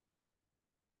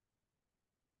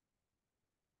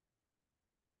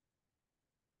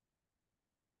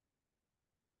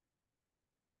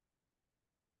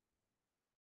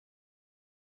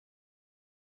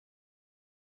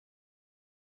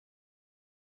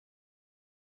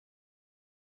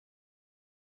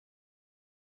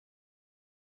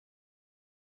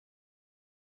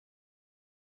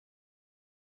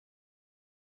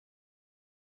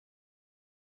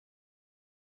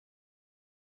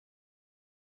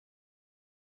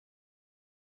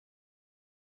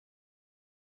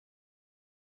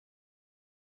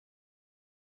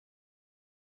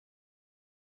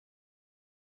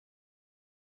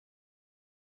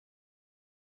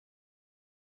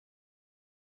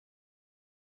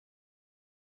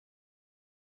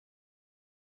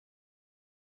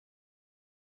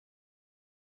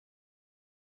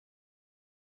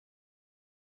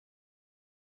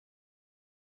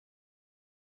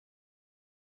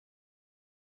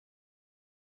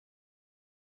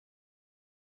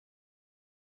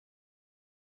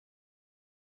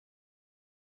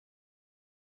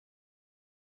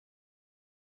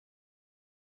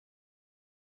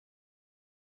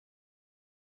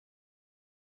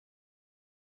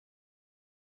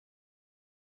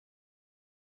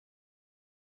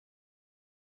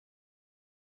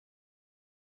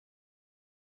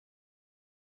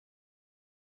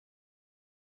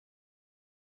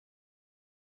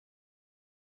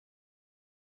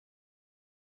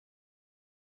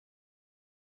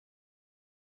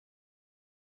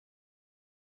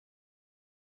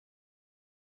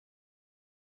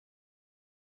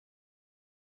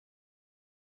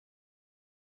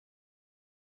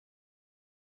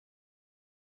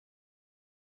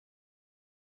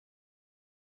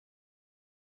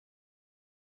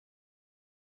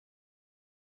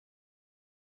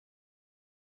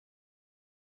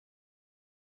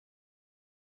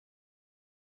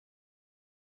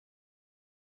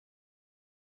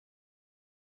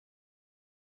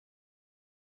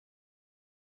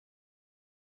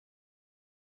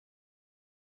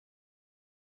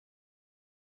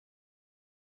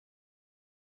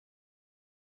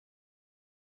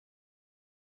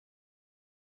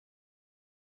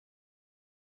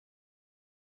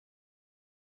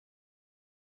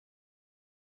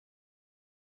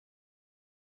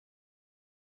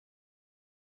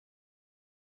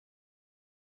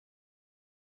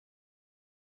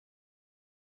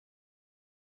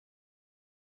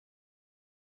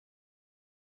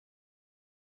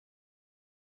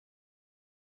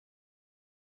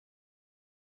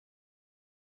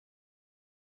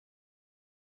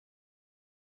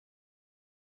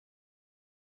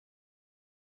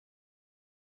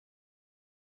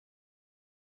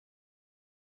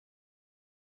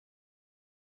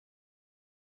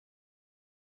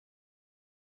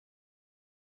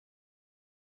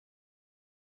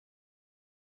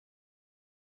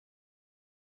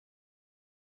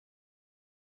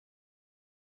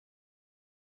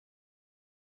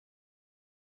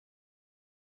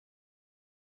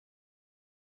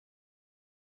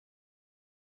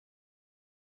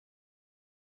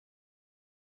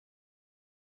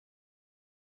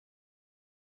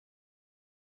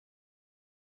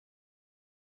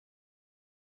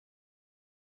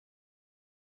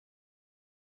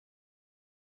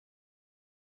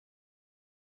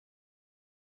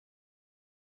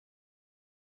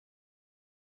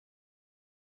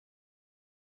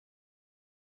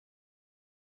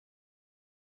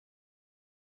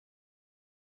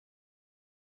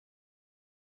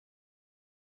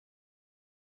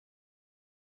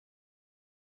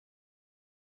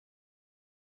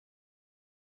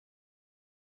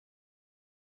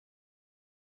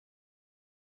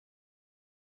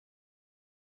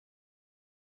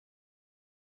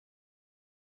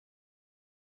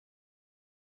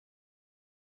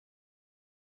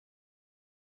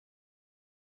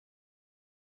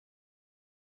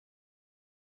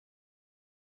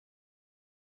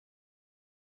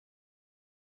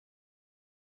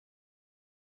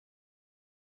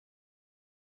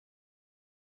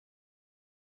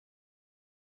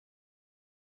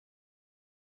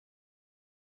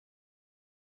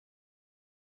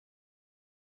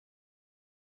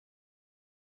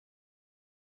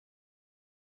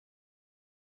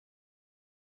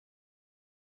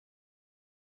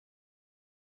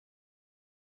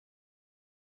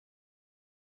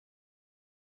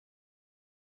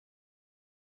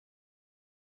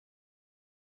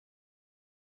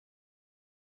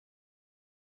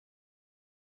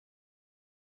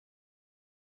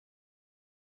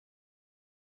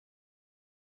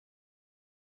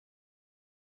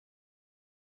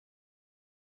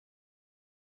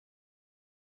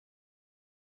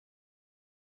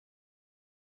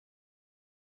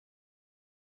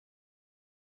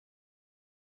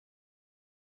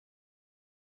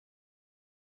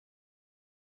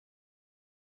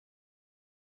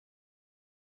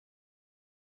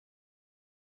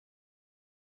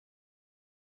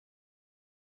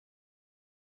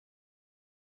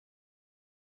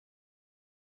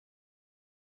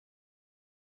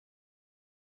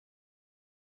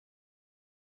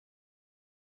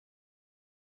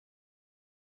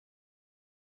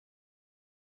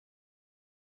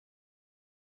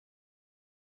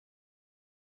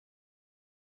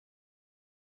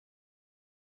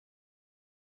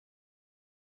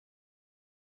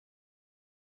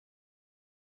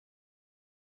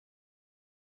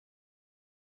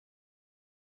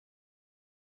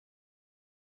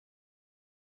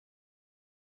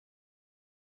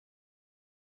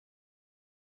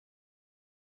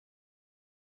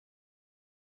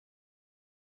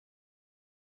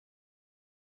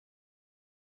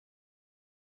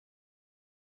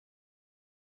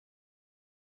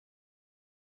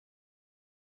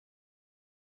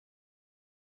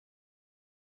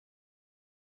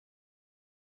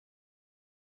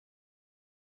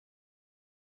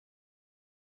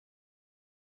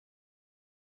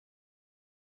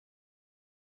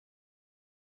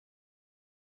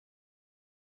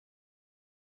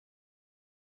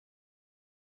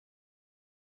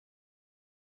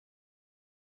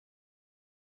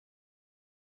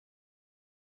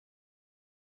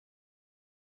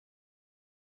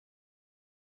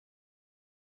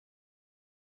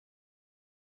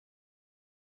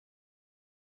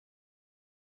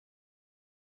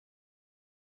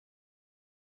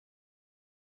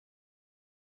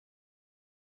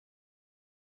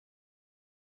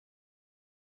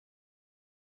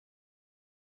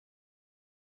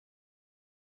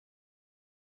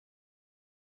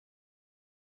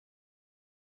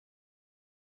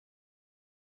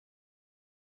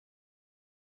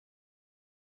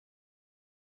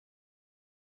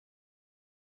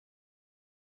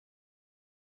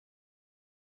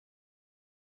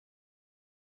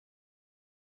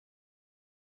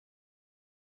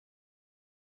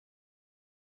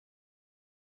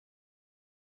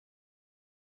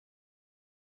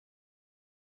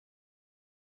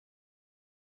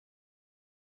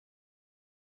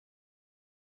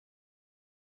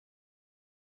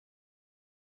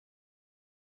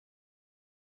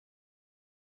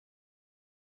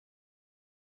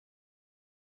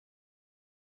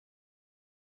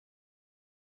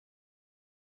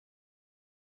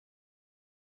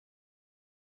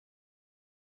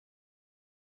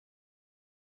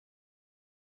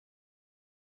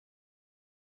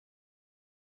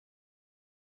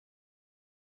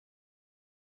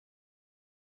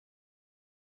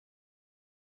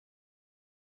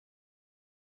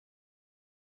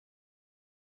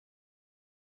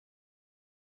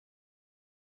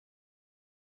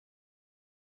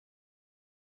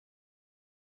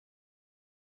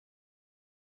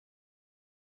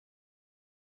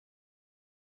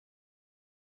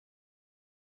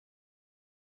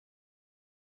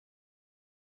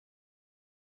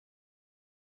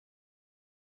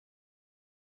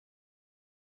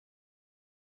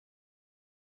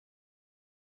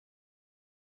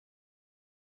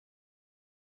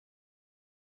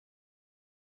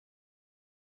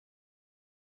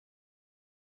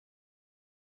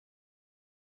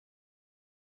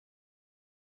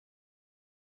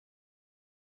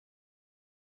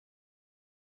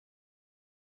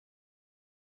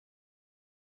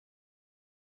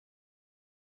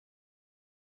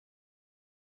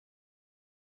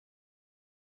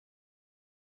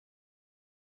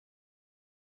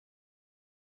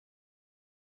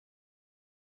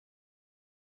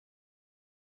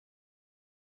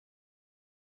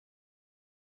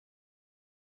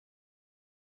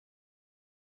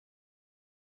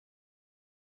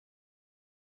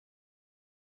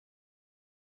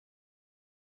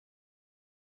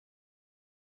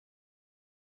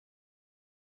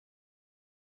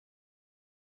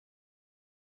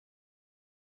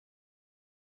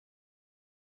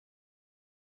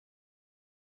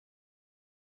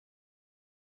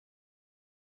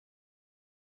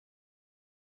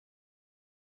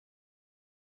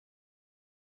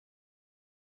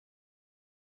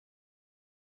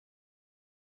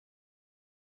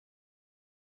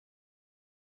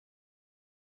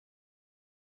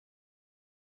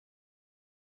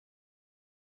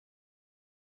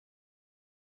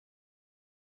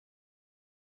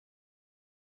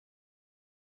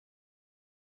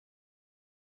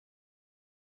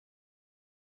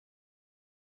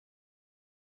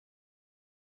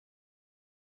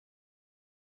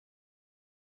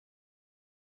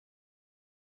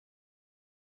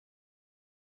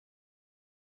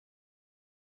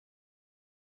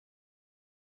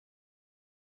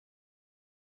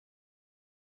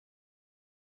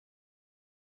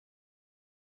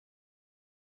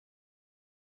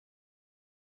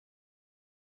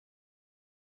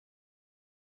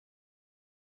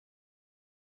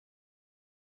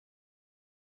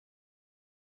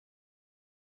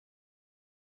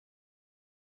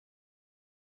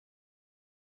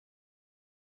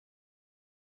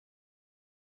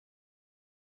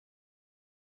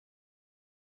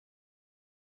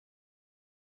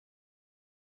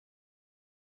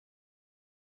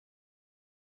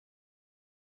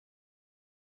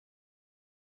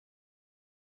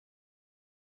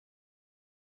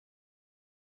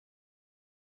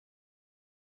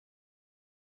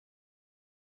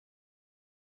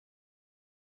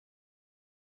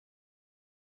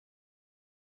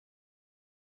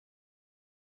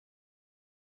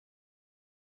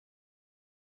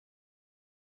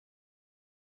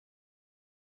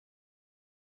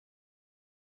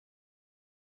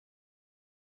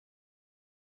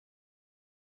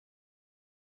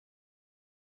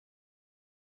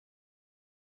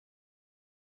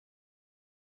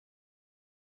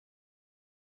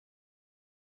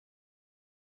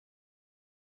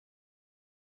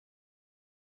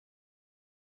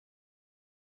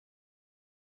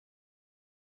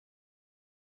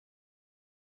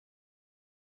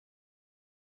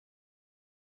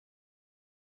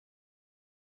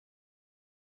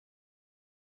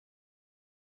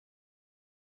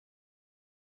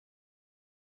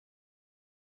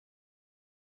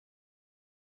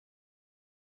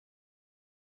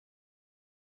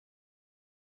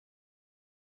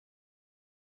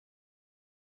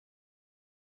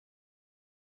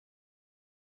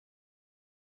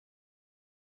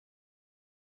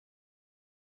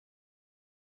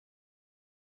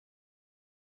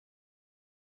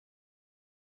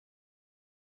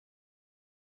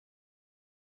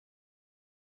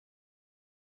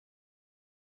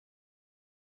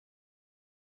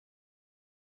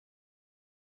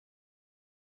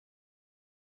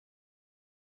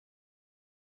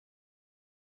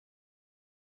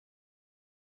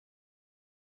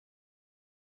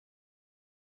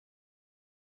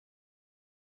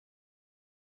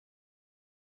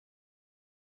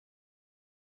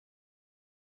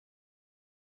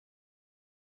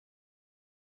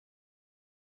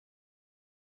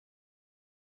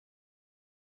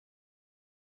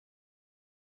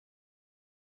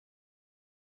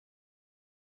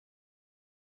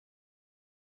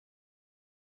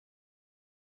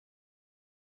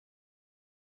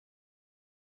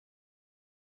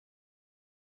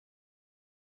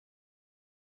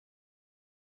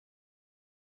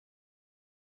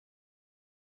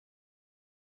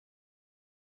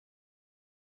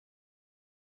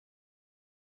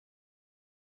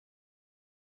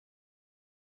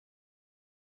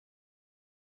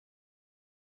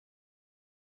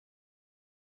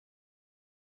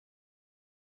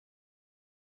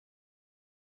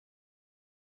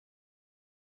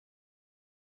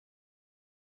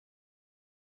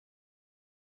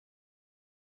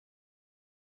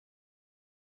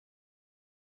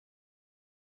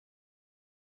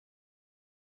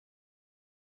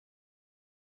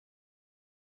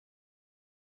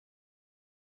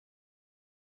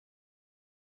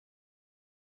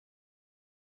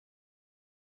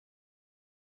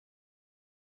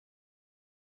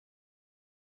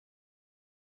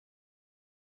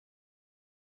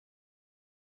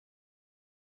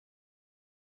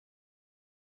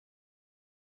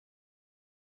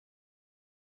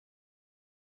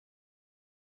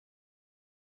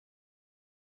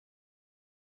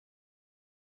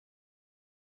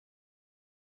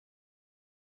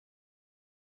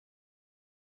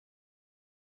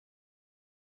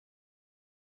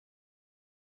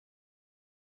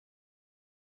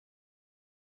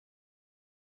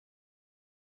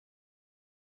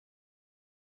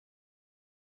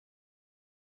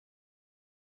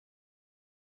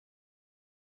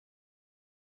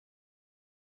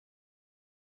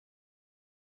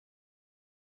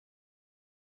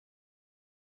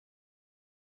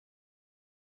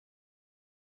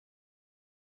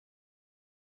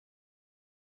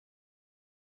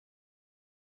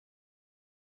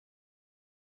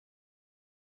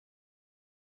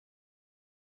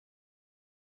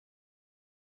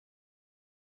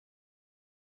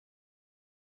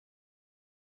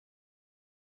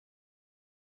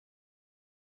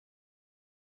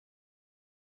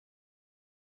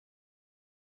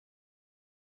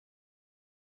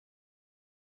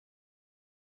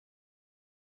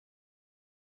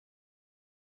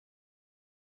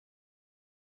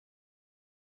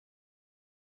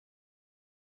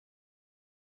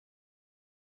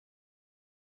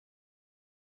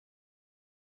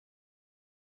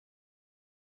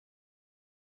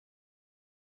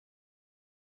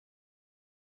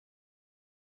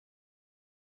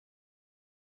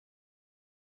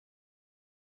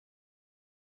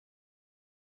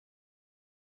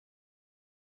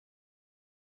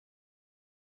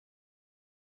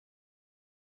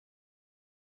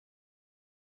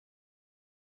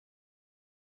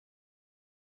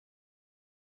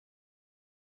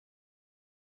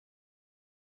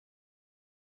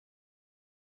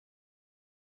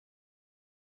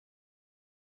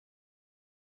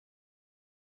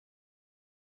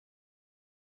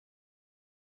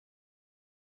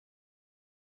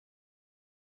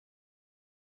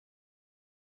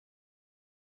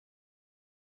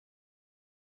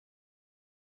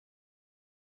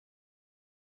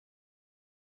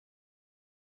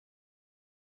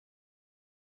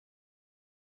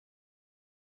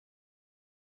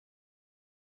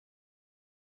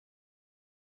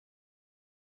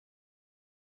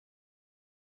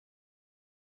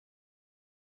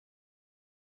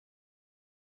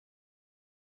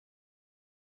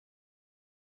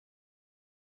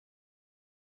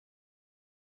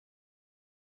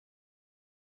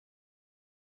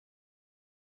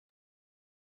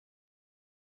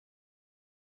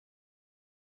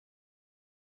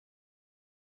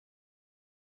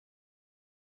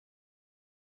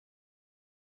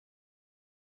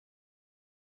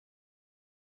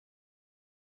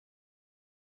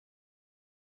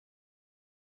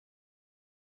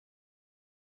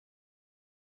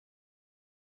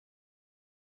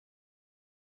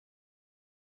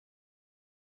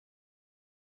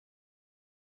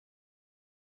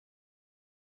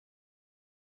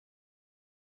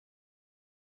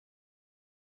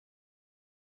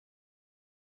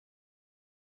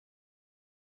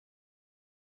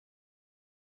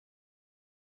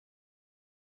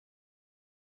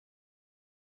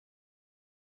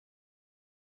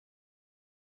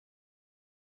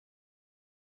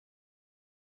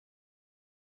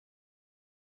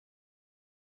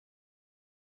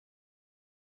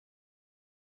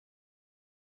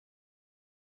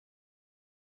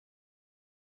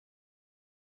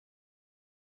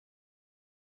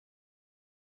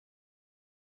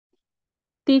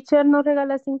 Teacher nos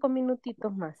regala 5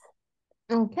 minutitos más.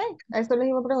 Ok, eso les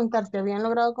iba a preguntar si habían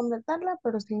logrado completarla,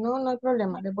 pero si no, no hay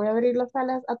problema. Les voy a abrir las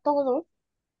salas a todos.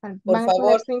 Por Van a tener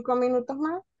favor. 5 minutos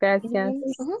más. Gracias.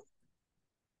 Ujú.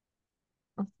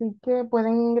 Así que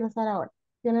pueden ingresar ahora.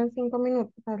 Tienen 5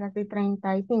 minutos, a las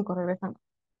 35 regresando.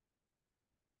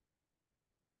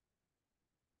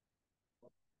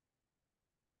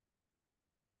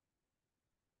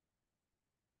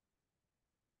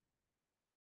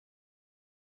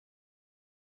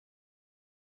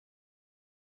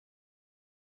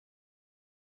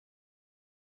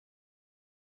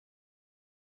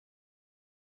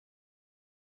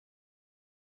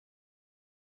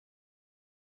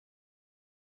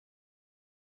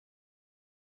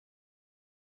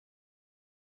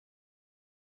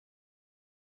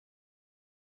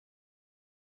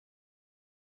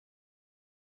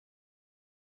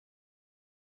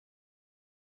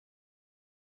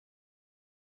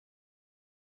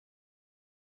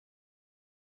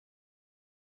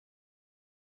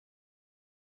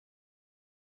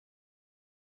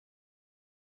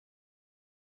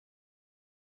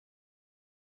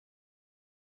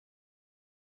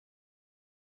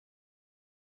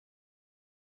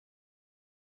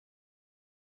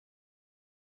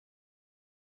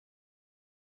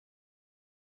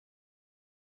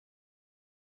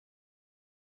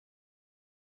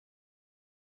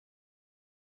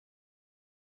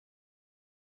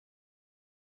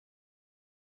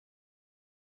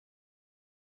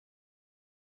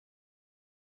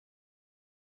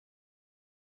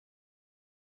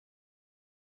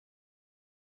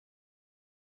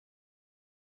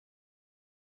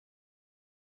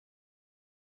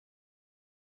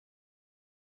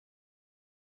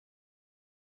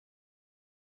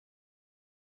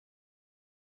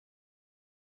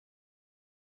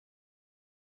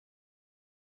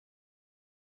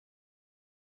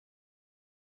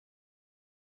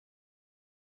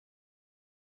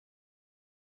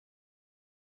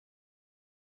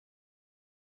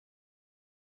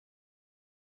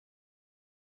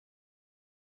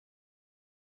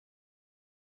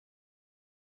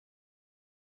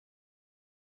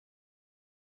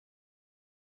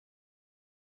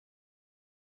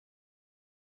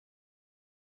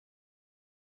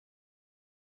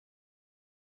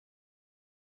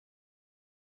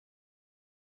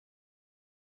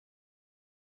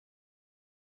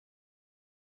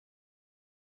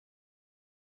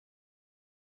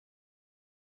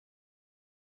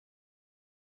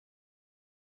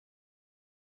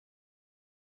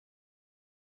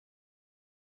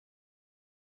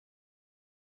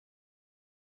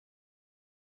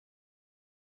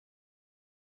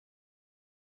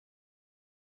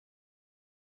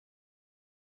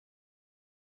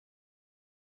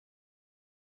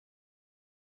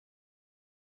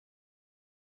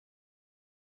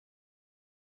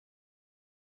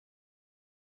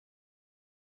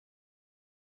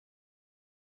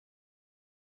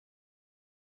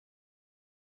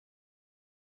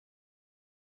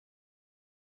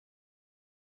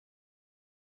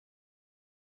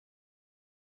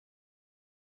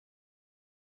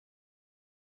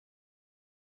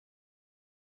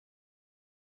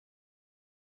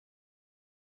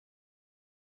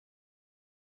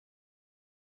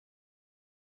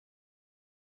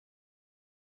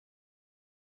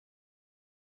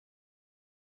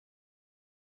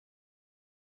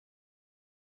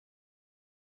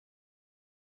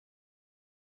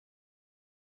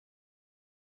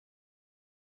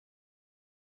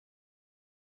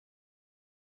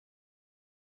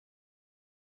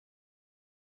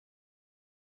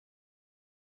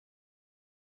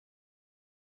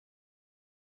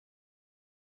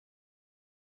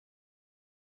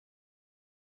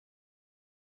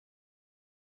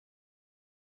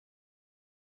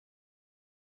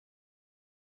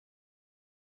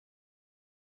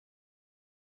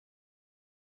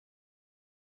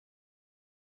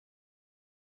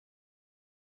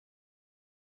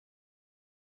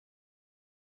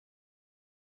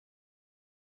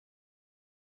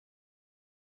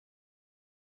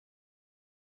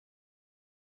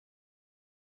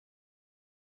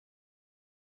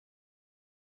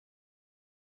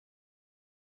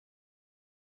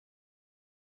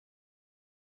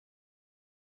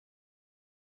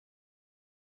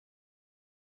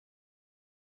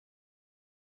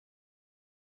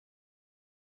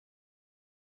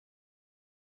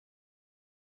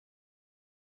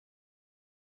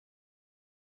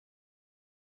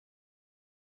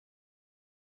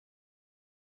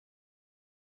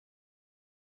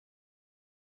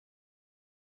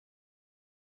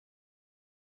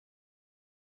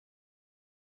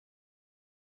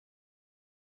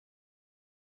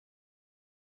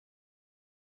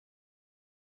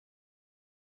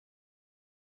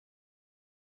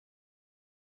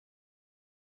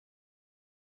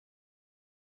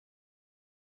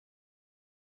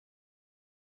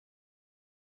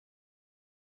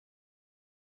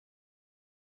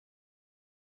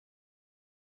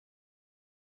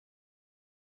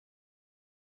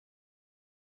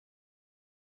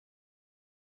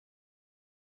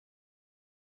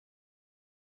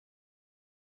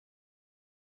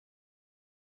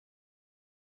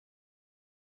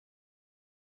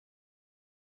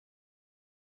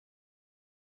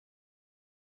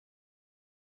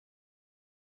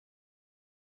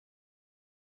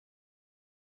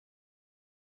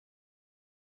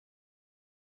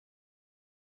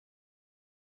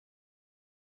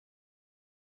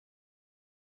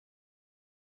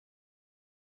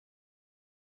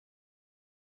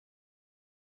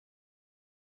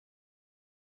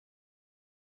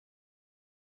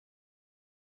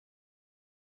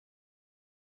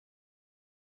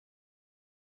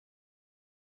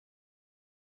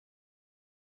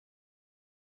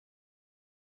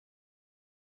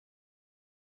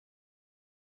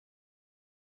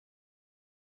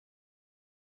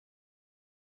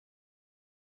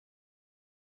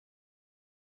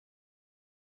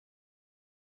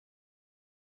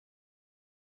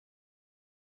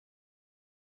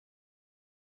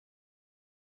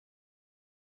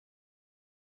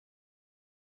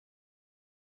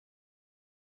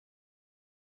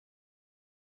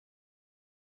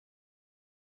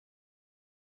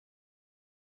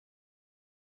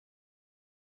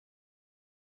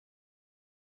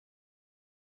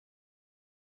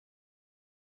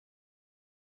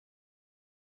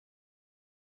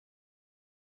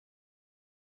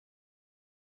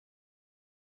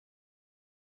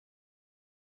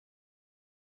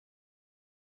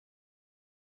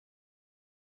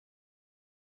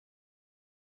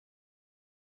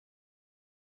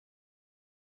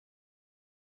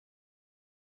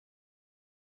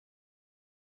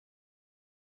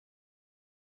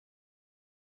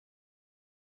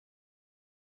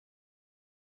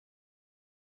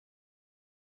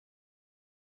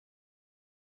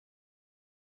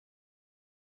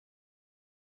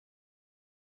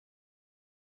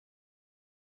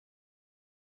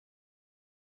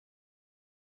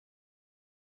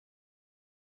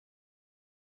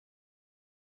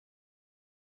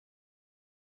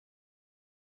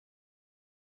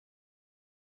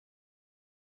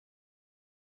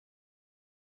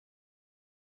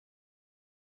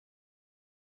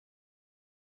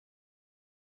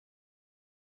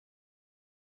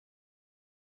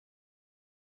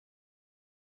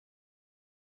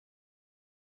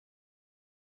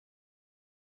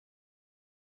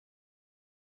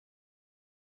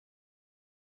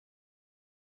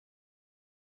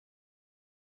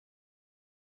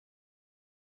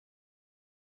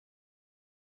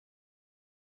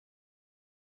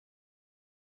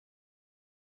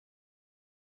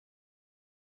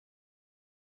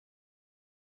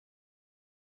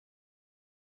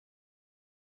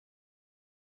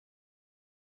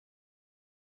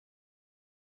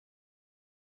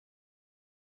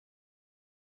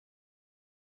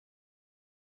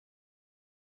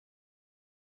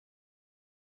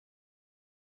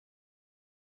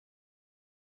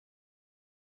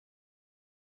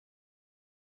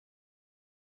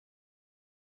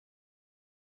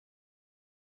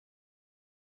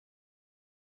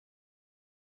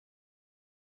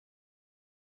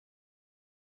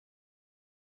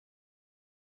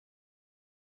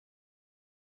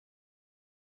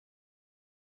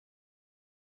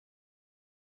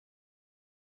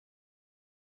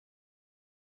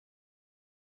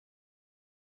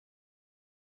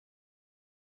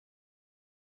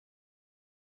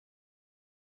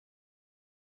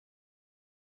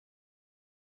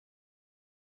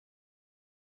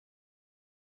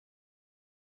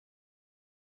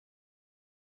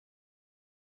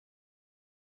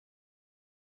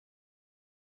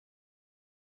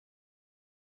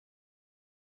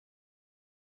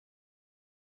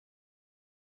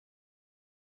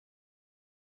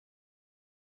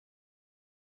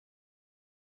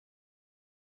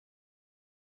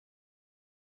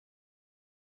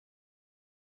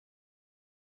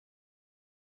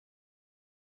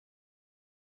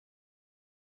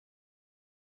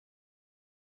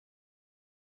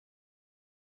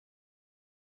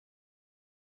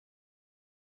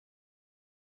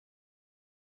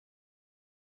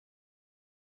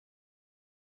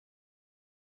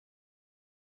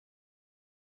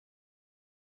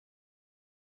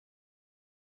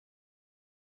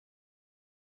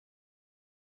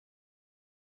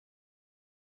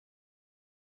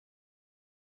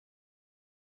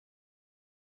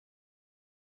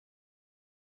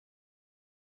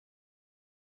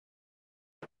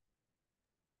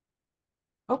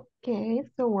 Okay,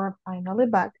 so we're finally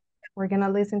back. We're gonna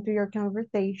listen to your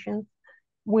conversations.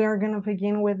 We're gonna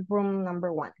begin with room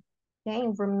number 1. Okay,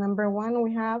 in room number 1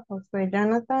 we have Jose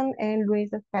Jonathan and Luis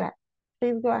Escarat.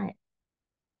 Please go ahead.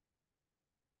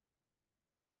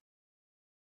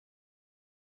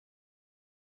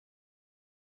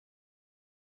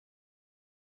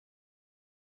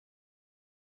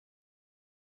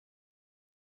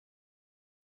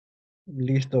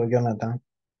 Listo, Jonathan.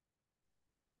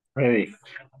 Ready.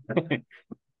 Okay.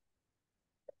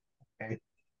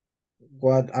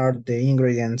 What are the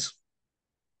ingredients?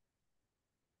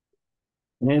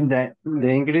 And the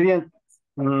ingredient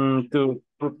to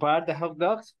prepare the hot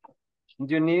dogs,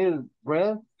 you need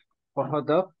bread for hot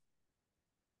dog,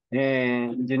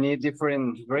 and you need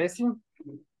different dressing,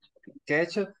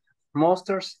 ketchup,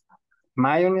 mustard,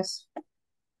 mayonnaise,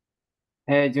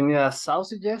 and you need a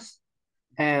sausages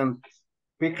and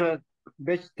pickled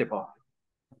vegetable.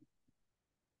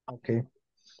 Okay.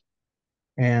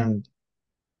 And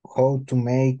how to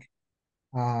make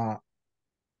a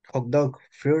hot dog?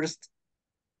 First,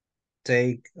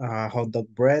 take hot dog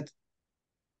bread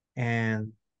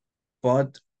and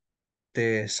put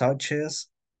the sausages.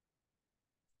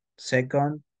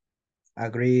 Second,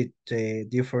 agree the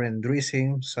different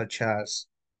dressings such as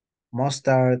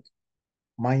mustard,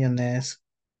 mayonnaise,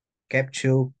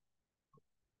 ketchup.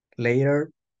 Later,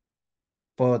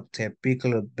 put the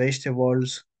pickled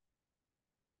vegetables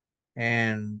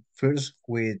and first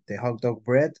with the hot dog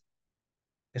bread,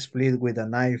 split with a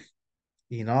knife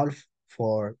in half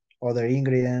for other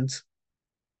ingredients,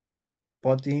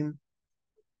 put in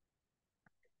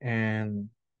and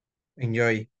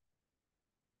enjoy.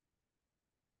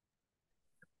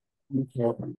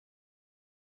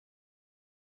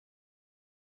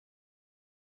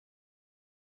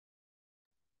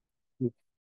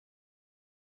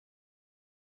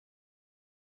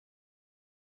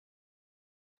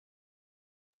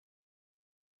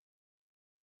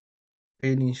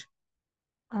 Finish.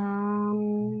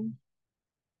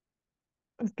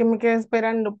 Es que me quedé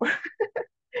esperando.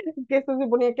 Que esto se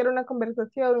suponía que era una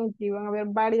conversación y que iban a haber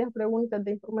varias preguntas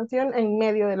de información en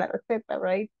medio de la receta,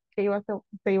 right? Que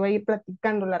se iba a ir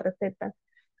platicando la receta.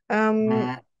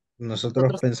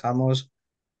 Nosotros pensamos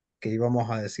que íbamos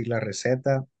a decir la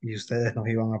receta y ustedes nos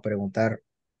iban a preguntar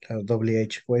las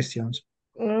WH questions.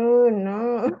 No.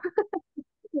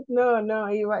 No,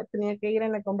 tenía que ir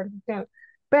en la conversación,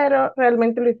 pero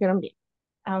realmente lo hicieron bien.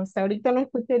 Hasta ahorita no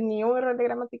escuché ni un error de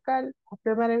gramatical,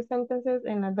 affirmative sentences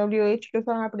en la WH que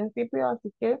usaban al principio,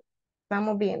 así que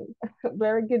estamos bien.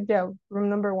 Very good job, room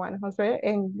number 1. José,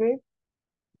 en Luis,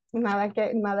 nada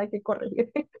que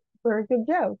corregir. Very good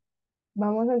job.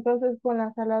 Vamos entonces con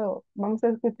la sala 2. Vamos a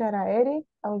escuchar a Eric,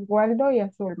 a Oswaldo y a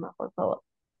Zulma, por favor.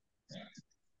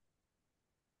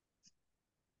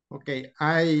 Ok,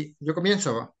 yo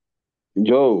comienzo.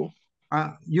 Yo.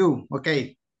 You,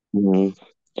 ok.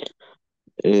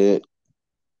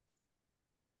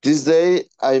 This day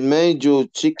I made you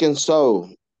chicken soup.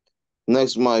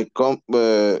 Next, my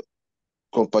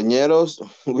compañeros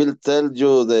will tell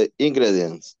you the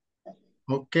ingredients.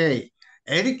 Okay,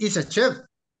 Eric is a chef.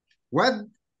 What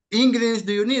ingredients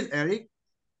do you need, Eric?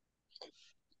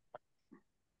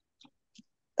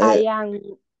 I am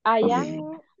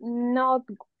not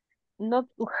not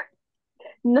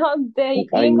the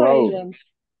I know. ingredients.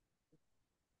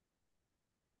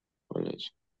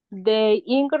 The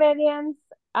ingredients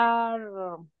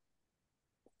are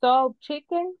so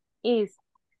chicken is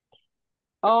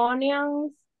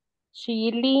onions,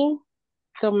 chili,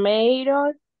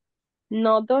 tomatoes,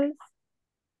 noodles,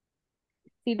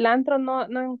 cilantro.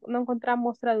 No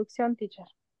encontramos traducción, teacher.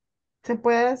 ¿Se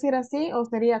puede decir así o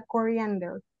sería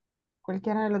coriander?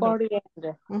 Cualquiera de los dos.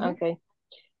 Coriander. Okay.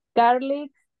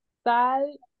 Garlic,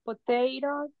 salt,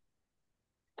 potatoes,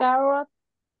 carrots.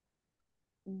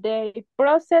 The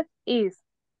process is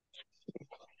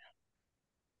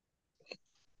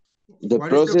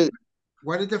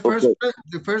what is the first step?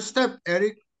 The first step,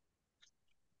 Eric?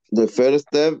 The first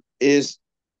step is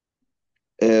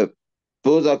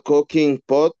put a cooking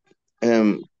pot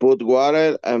and put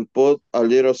water and put a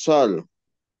little salt.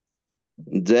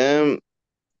 Then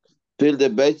peel the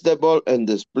vegetable and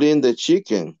split the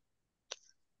chicken.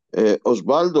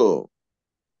 Osvaldo,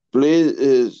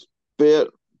 please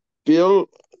peel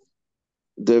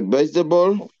the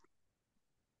vegetable.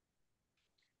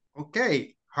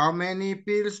 Okay, how many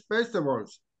peels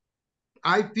vegetables?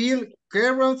 I peel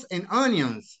carrots and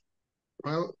onions.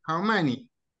 Well, how many?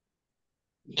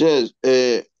 Yes,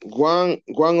 one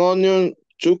onion,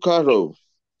 2 carrots.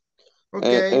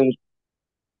 Okay.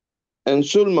 And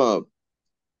Sulma,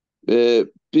 peel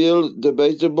the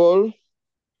vegetable.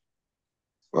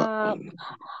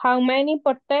 How many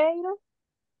potatoes?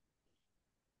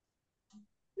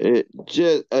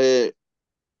 Just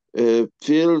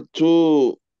fill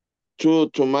two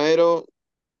tomato,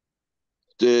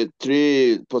 the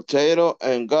 3 potato,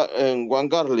 and 1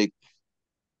 garlic.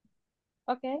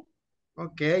 Okay.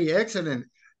 Okay, excellent.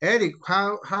 Eric,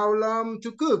 how long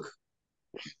to cook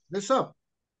the soup?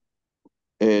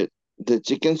 The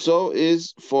chicken soup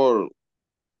is for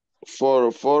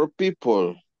 4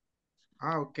 people.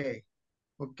 Okay,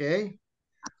 okay,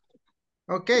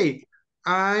 okay.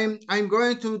 I'm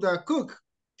going to the cook.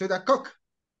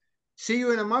 See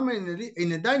you in a moment in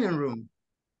the dining room.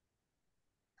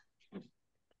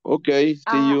 Okay,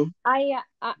 see you. I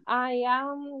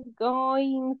am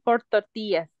going for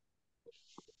tortillas.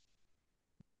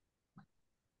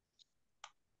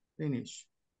 Finish.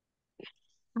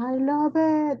 I love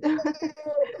it.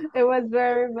 It was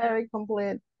very, very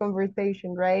complete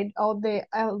conversation, right? All the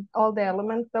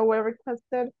elements that were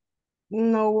requested.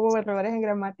 No hubo errores en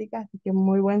gramática, así que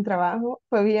muy buen trabajo.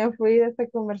 Fue bien fluida esta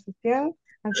conversación,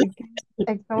 así que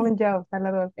excellent job,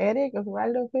 Salvador. Eric,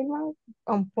 Osvaldo, Filma,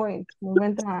 on point. Muy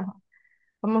buen trabajo.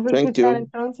 Vamos a Thank escuchar you.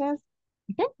 entonces,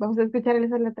 ¿ok? Vamos a escuchar el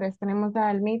ISSS 3. Tenemos a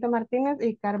Almita Martínez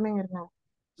y Carmen Hernández.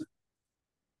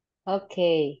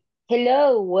 Okay.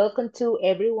 Hello, welcome to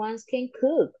Everyone's Can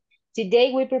Cook.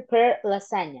 Today we prepare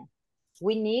lasagna.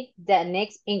 We need the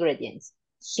next ingredients: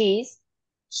 cheese,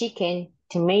 chicken,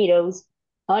 tomatoes,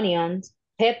 onions,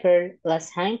 pepper,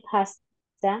 lasagna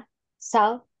pasta,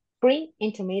 salt, cream,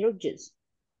 and tomato juice.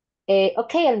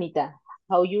 Okay, Almita,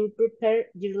 how you prepare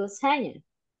your lasagna?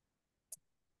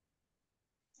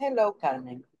 Hello,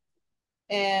 Carmen.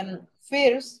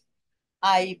 First,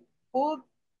 I put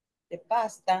the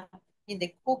pasta in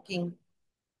the cooking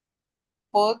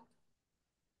pot.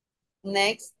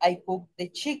 Next, I cook the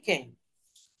chicken.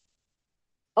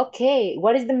 Okay,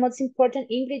 what is the most important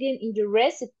ingredient in your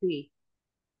recipe?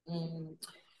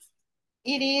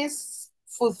 It is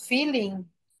fulfilling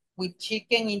with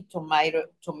chicken in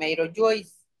tomato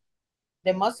juice.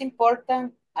 The most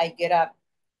important, I get up.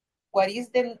 What is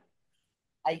the,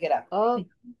 I get up. Oh,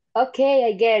 okay,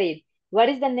 I get it. What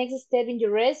is the next step in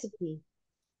your recipe?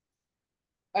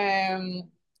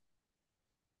 When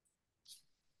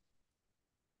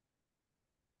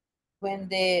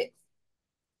the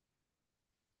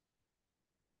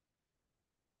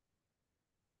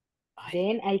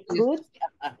Then I cook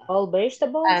all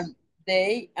vegetables. And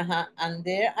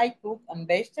there I cook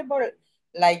vegetable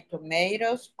like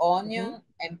tomatoes, onion,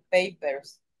 and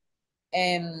peppers,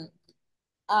 and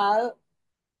all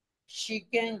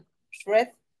chicken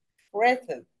shredded.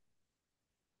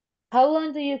 How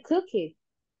long do you cook it?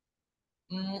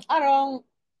 Around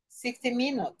 60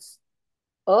 minutes.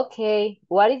 Okay,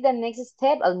 what is the next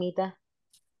step, Almita?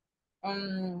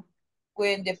 When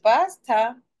the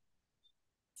pasta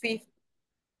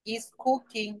is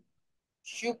cooking,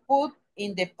 you put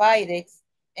in the Pyrex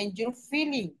and you're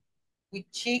filling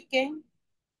with chicken,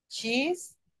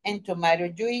 cheese, and tomato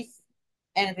juice,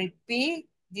 and repeat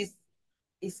this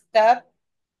step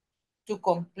to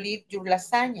complete your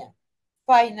lasagna.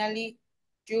 Finally,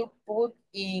 you put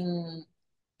in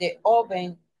the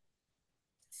oven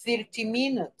 30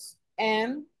 minutes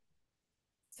and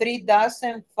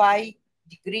 3,005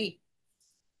 degrees.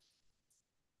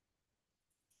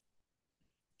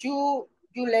 You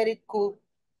let it cook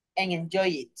and enjoy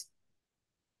it.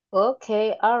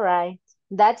 Okay, all right.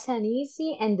 That's an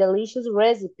easy and delicious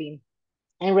recipe.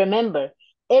 And remember,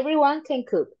 everyone can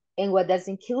cook, and what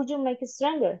doesn't kill you makes you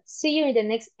stronger. See you in the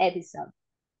next episode.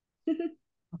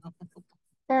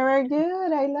 Very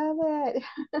good. I love it.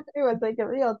 It was like a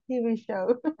real TV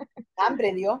show.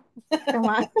 Hambre dio. Come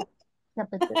on.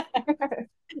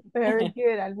 Very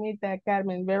good, Almita,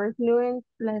 Carmen. Very fluent.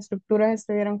 Las estructuras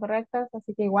estuvieron correctas,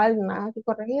 así que igual nada que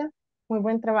corregir. Muy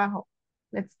buen trabajo.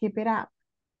 Let's keep it up.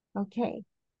 Okay.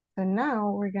 So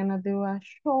now we're gonna do a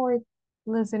short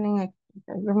listening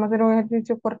exercise. Vamos a hacer un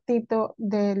ejercicio cortito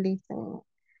de listening.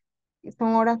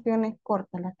 Son oraciones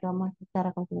cortas las que vamos a escuchar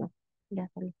a continuación. Ya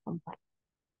se les comparto.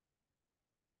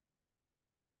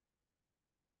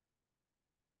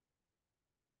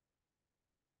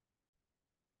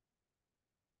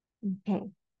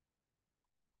 Okay.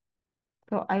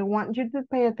 So I want you to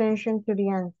pay attention to the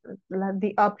answers,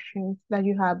 the options that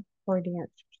you have for the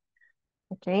answers.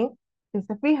 Okay. Si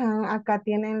se fijan, acá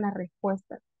tienen las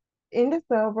respuestas. In the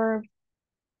suburbs,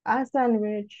 a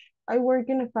sandwich, I work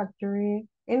in a factory,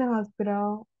 in a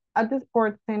hospital, at the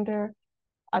sports center,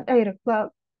 at 8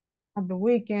 o'clock, at the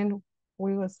weekend,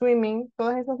 we were swimming.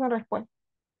 Todas esas son respuestas.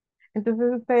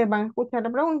 Entonces ustedes van a escuchar la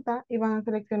pregunta y van a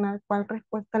seleccionar cuál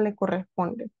respuesta le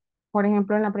corresponde. Por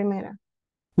ejemplo, en la primera.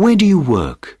 Where do you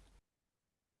work?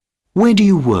 Where do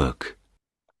you work?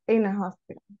 In a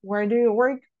hospital. Where do you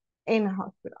work? In a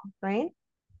hospital, right?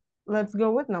 Let's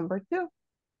go with number 2.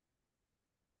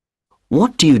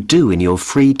 What do you do in your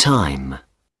free time?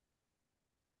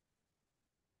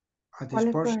 At the ¿Cuál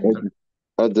sports escoges? center.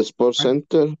 At the sports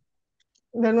center.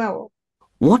 De nuevo.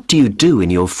 What do you do in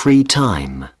your free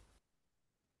time?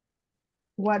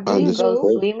 What do At you the Go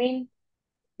do? swimming.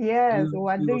 Yes,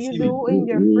 what We do go you swimming. do in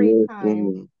your free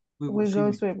time? We go We go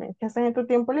swimming. swimming. ¿Qué hacen en tu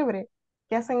tiempo libre?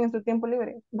 ¿Qué hacen en su tiempo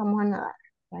libre? Vamos a nadar,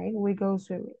 right? We go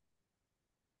swimming.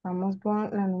 Vamos con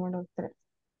la número 3.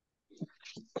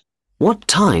 What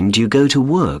time do you go to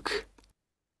work?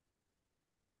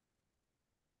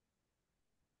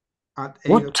 At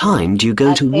 8 What o'clock. time do you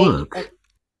go At to 8 work?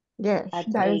 Yes, at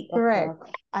that is 8 correct. o'clock.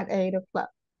 At 8 o'clock.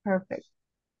 Perfect.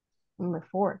 Number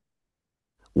 4.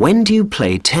 When do you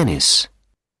play tennis?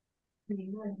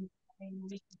 When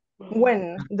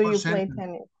do you Sports play center.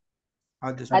 tennis?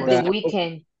 At the At sports the the, center.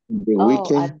 weekend. the Oh,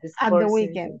 weekend. at the At the sports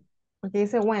weekend. center. Porque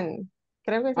dice when.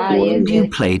 Creo que dice Ah, when. yes, When do you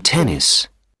yes. play tennis?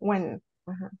 When.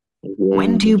 Ajá.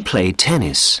 When do you play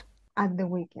tennis? At the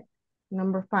weekend.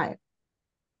 Number 5.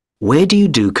 Where do you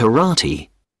do karate?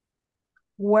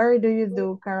 Where do you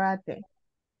do karate?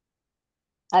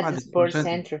 At the sports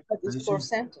center. At the sports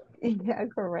center. Yeah,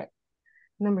 correct.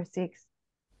 Number 6.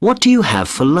 What do you have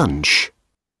for lunch?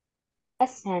 A A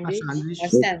sandwich. sandwich. A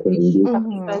sandwich.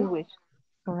 Mhm. Sandwich.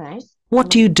 Correct. What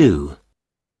do you do?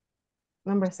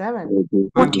 Number 7.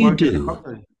 What I do you work in a do?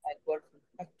 factory. I work in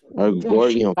factory. I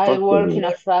work in a I work in factory.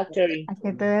 a factory. ¿A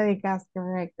qué te dedicas?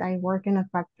 Correct. I work in a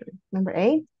factory. Number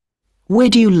 8. Where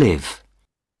do you live?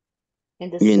 In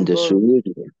the In the suburb.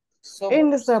 suburb. In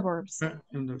the Suburbs. suburbs.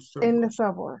 In the In the suburbs.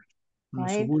 suburbs. In the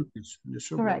Right? suburbs. In the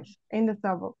Correct. suburbs. In the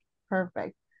suburbs.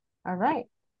 Perfect. All right.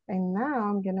 And now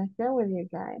I'm going to share with you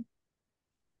guys.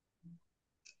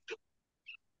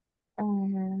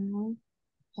 One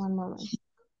moment.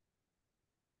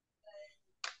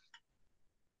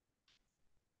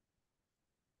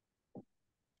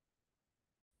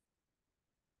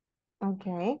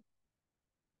 Okay.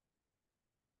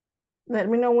 Let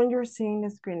me know when you're seeing the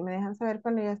screen. Me dejan saber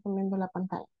cuando ya están viendo la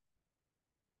pantalla.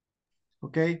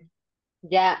 Okay.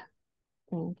 Ya.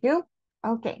 Thank you.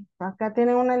 Okay. Acá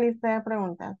tienen una lista de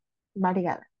preguntas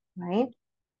variadas. Right?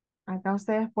 Acá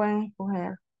ustedes pueden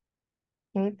escoger.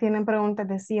 Okay. Tienen preguntas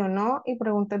de sí o no y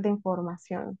preguntas de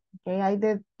información. Okay. Hay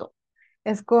de todo.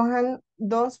 Escojan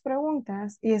 2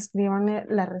 preguntas y escriban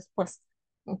la respuesta.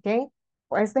 ¿Ok?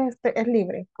 Pues este es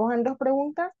libre. Cojan 2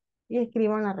 preguntas y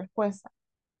escriban la respuesta.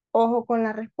 Ojo con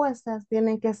las respuestas,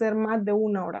 tienen que ser más de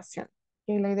una oración.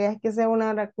 ¿Ok? La idea es que sea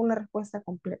una respuesta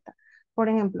completa. Por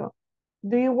ejemplo,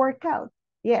 ¿do you work out?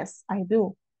 Yes, I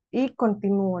do. Y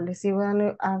continúo, le sigo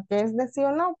dando, aunque es de sí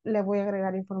o no, le voy a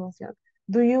agregar información.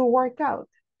 ¿Do you work out?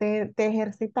 ¿Te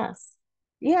ejercitas?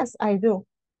 Yes, I do.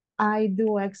 I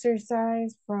do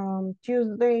exercise from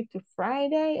Tuesday to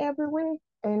Friday every week,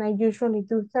 and I usually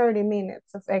do 30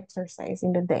 minutes of exercise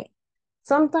in the day.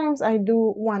 Sometimes I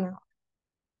do 1 hour.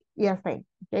 Y así,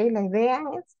 ¿ok? La idea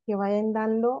es que vayan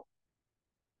dando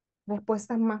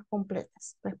respuestas más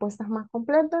completas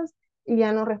y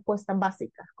ya no respuestas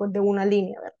básicas de una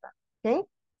línea, ¿verdad? ¿Ok?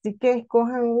 Así que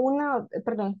escojan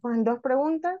 2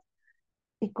 preguntas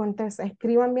y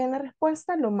escriban bien la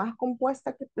respuesta, lo más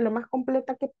completa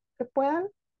que puedan,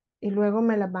 y luego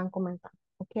me las van comentando,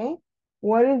 ¿ok?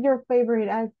 What is your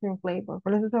favorite ice cream flavor?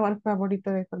 ¿Cuál es tu sabor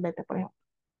favorito de sorbete, por ejemplo?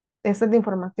 Esa es de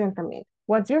información también.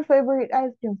 What's your favorite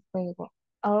ice cream flavor?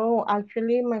 Oh,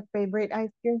 actually, my favorite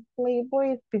ice cream flavor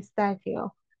is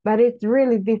pistachio, but it's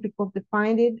really difficult to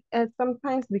find it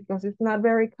sometimes because it's not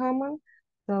very common.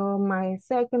 So my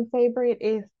second favorite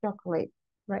is chocolate,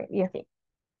 right? Y así.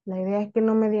 La idea es que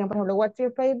no me digan, por ejemplo, what's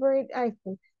your favorite ice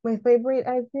cream? My favorite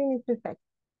ice cream is pistachio.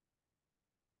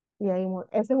 Y ahí,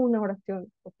 esa es una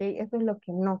oración, ¿ok? Eso es lo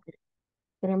que no queremos.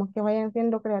 Queremos que vayan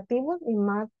siendo creativos y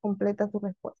más completa su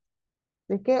respuesta.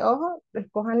 Así que, ojo,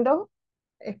 escojan 2,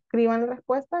 escriban las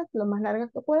respuestas lo más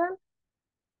largas que puedan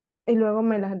y luego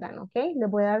me las dan, ¿ok? Les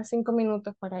voy a dar 5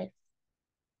 minutos para eso.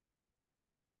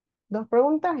 2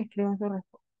 preguntas, escriban su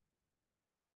respuesta.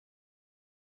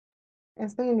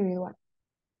 Esto es individual.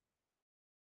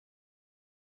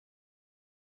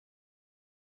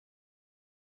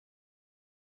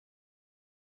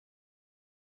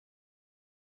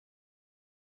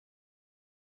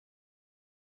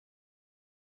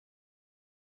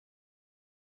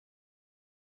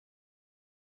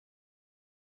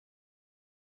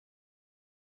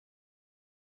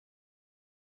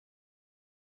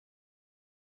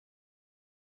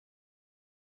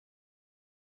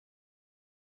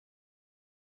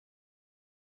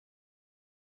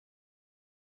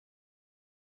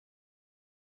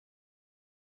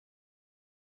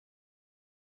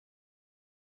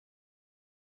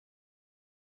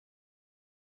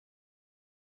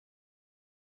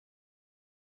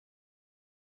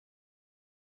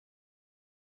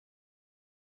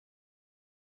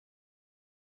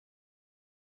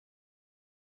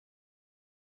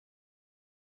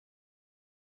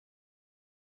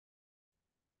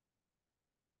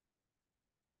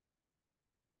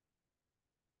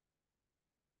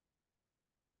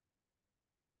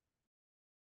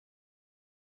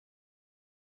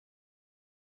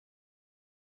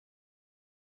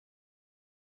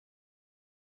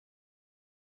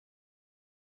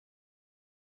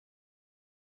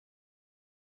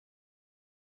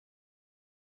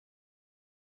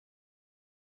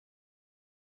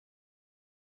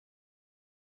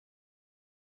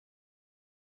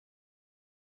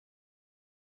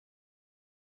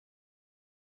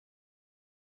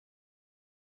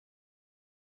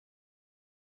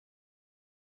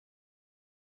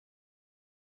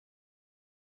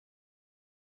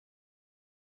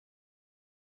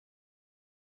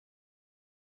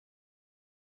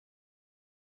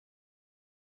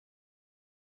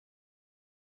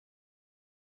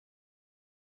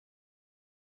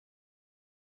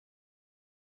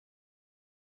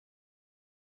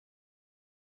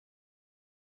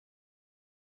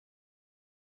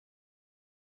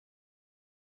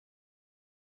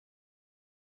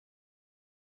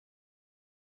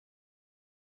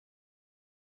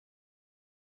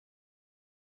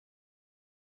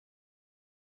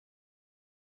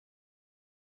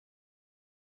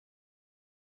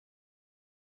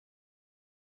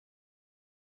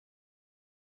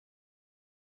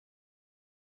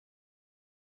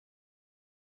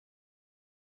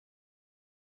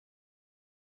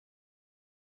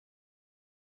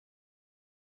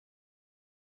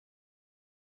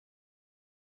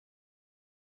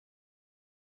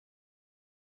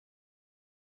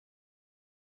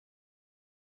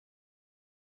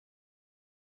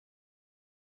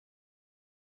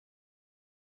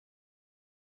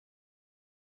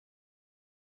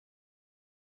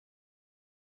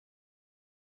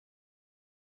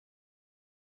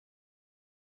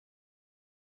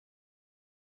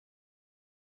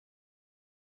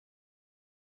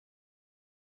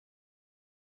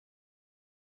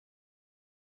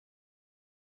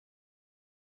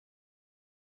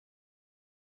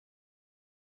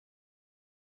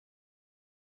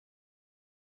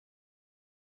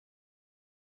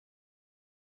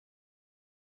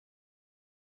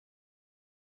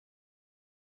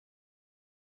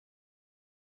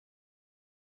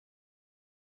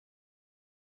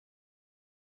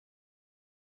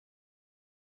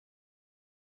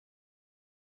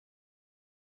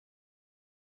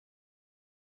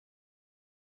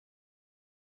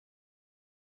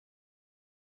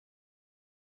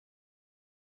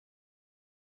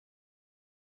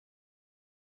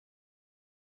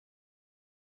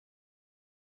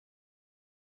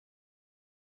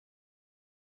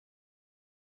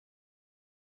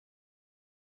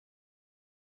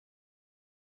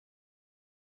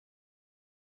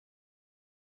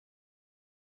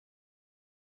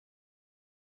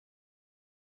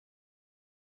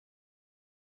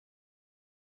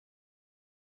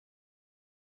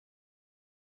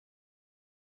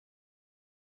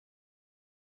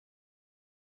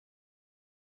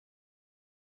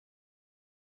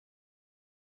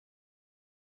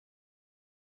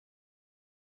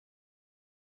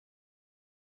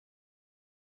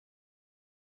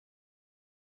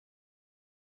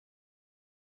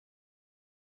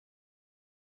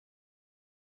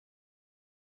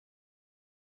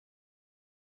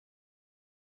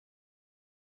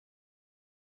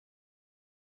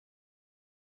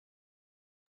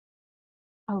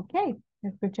 Ok,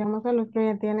 escuchemos a los que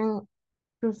ya tienen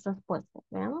sus respuestas,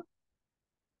 veamos.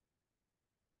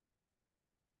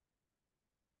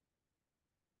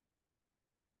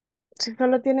 Si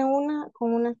solo tienen una,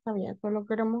 con una está bien, solo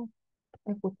queremos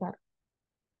escuchar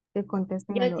que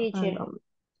contesten a Yo, los teacher. random.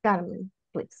 Carmen,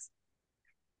 please.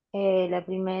 La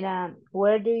primera,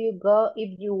 where do you go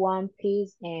if you want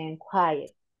peace and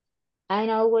quiet? I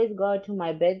always go to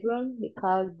my bedroom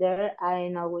because there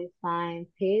I always find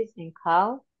peace and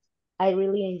calm. I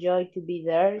really enjoy to be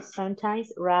there. Sometimes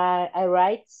I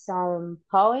write some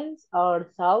poems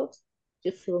or thoughts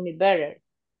to feel me better.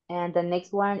 And the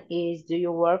next one is, do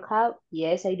you work out?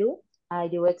 Yes, I do. I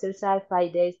do exercise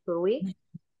 5 days per week.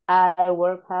 I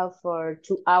work out for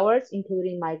 2 hours,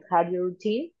 including my cardio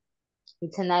routine.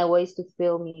 It's a nice way to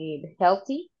feel me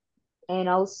healthy. And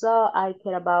also, I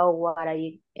care about what I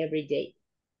eat every day.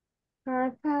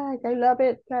 Perfect, I love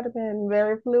it, Carmen.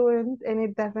 Very fluent, and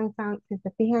it doesn't sound, si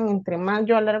se fijan, entre más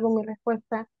yo alargo mi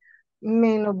respuesta,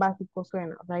 menos básico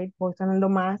suena, right? Voy sonando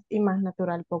más y más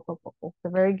natural poco a poco. So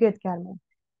very good, Carmen.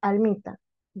 Almita,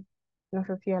 no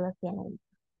sé si ya la tienen.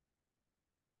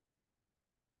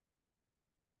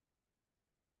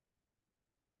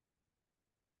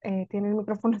 Tiene el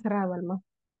micrófono cerrado, Alma.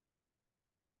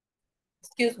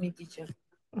 Excuse me, teacher.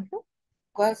 Ujú.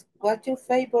 What's your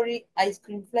favorite ice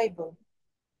cream flavor?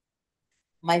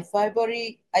 My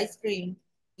favorite ice cream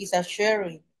is a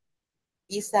cherry.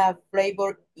 It's a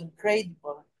flavor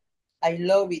incredible. I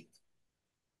love it.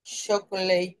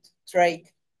 Chocolate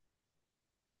drake.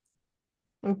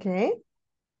 Okay.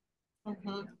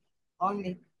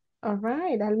 Only. All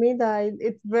right, Almita,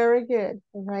 it's very good,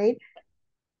 all right?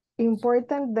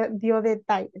 Important that dio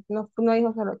detalles, no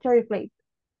dijo solo cherry flavor,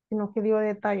 sino que dio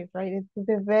detalles, right? It's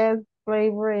the best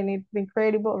flavor and it's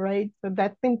incredible, right? So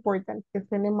that's important, que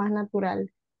suene más natural,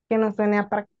 que no suene a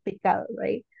practicado,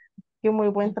 right? Que muy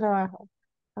buen trabajo.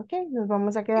 Ok, nos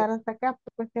vamos a quedar hasta acá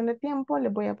por cuestión de tiempo.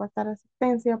 Les voy a pasar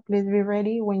asistencia. Please be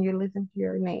ready when you listen to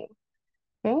your name.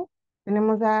 Ok,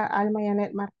 tenemos a Alma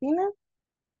Yanet Martínez.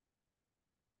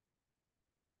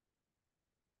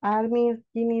 Army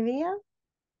Skinny Díaz.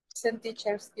 Present,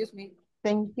 teacher, excuse me.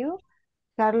 Thank you.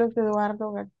 Carlos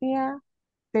Eduardo García.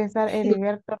 César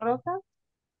Heriberto Rosa.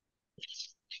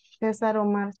 César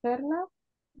Omar Serna.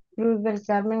 Luz del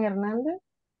Carmen Hernández.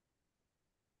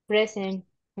 Present.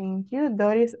 Thank you.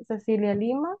 Doris Cecilia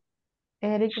Lima.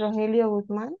 Eric Rogelio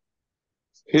Guzmán.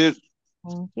 Here.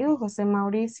 Thank you. José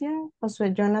Mauricio.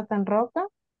 Josué Jonathan Roca.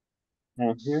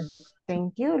 Here.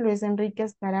 Thank you. Luis Enrique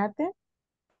Escarate.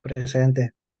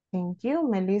 Presente. Thank you.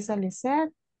 Melissa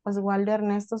Lisset. Oswaldo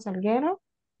Ernesto Salguero.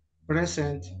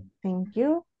 Present. Thank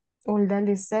you. Hulda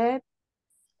Lisset.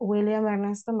 William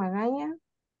Ernesto Magaña.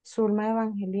 Zulma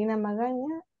Evangelina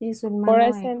Magaña. Y Zulma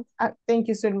Noé. Present. Thank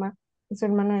you, Zulma. Y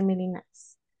Zulma Noé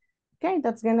Linares. Okay,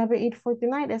 that's gonna be it for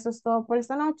tonight. Eso es todo por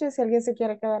esta noche. Si alguien se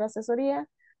quiere quedar a asesoría,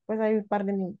 pues hay un par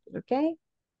de minutos, ¿ok?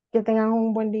 Que tengan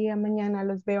un buen día. Mañana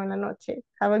los veo en la noche.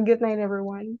 Have a good night,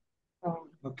 everyone.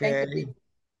 Okay. Thank you.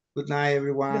 Good night,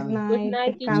 everyone. Good night. Good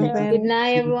night, Good Descansen. night,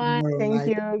 See you everyone. tomorrow Thank night.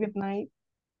 you. Good night.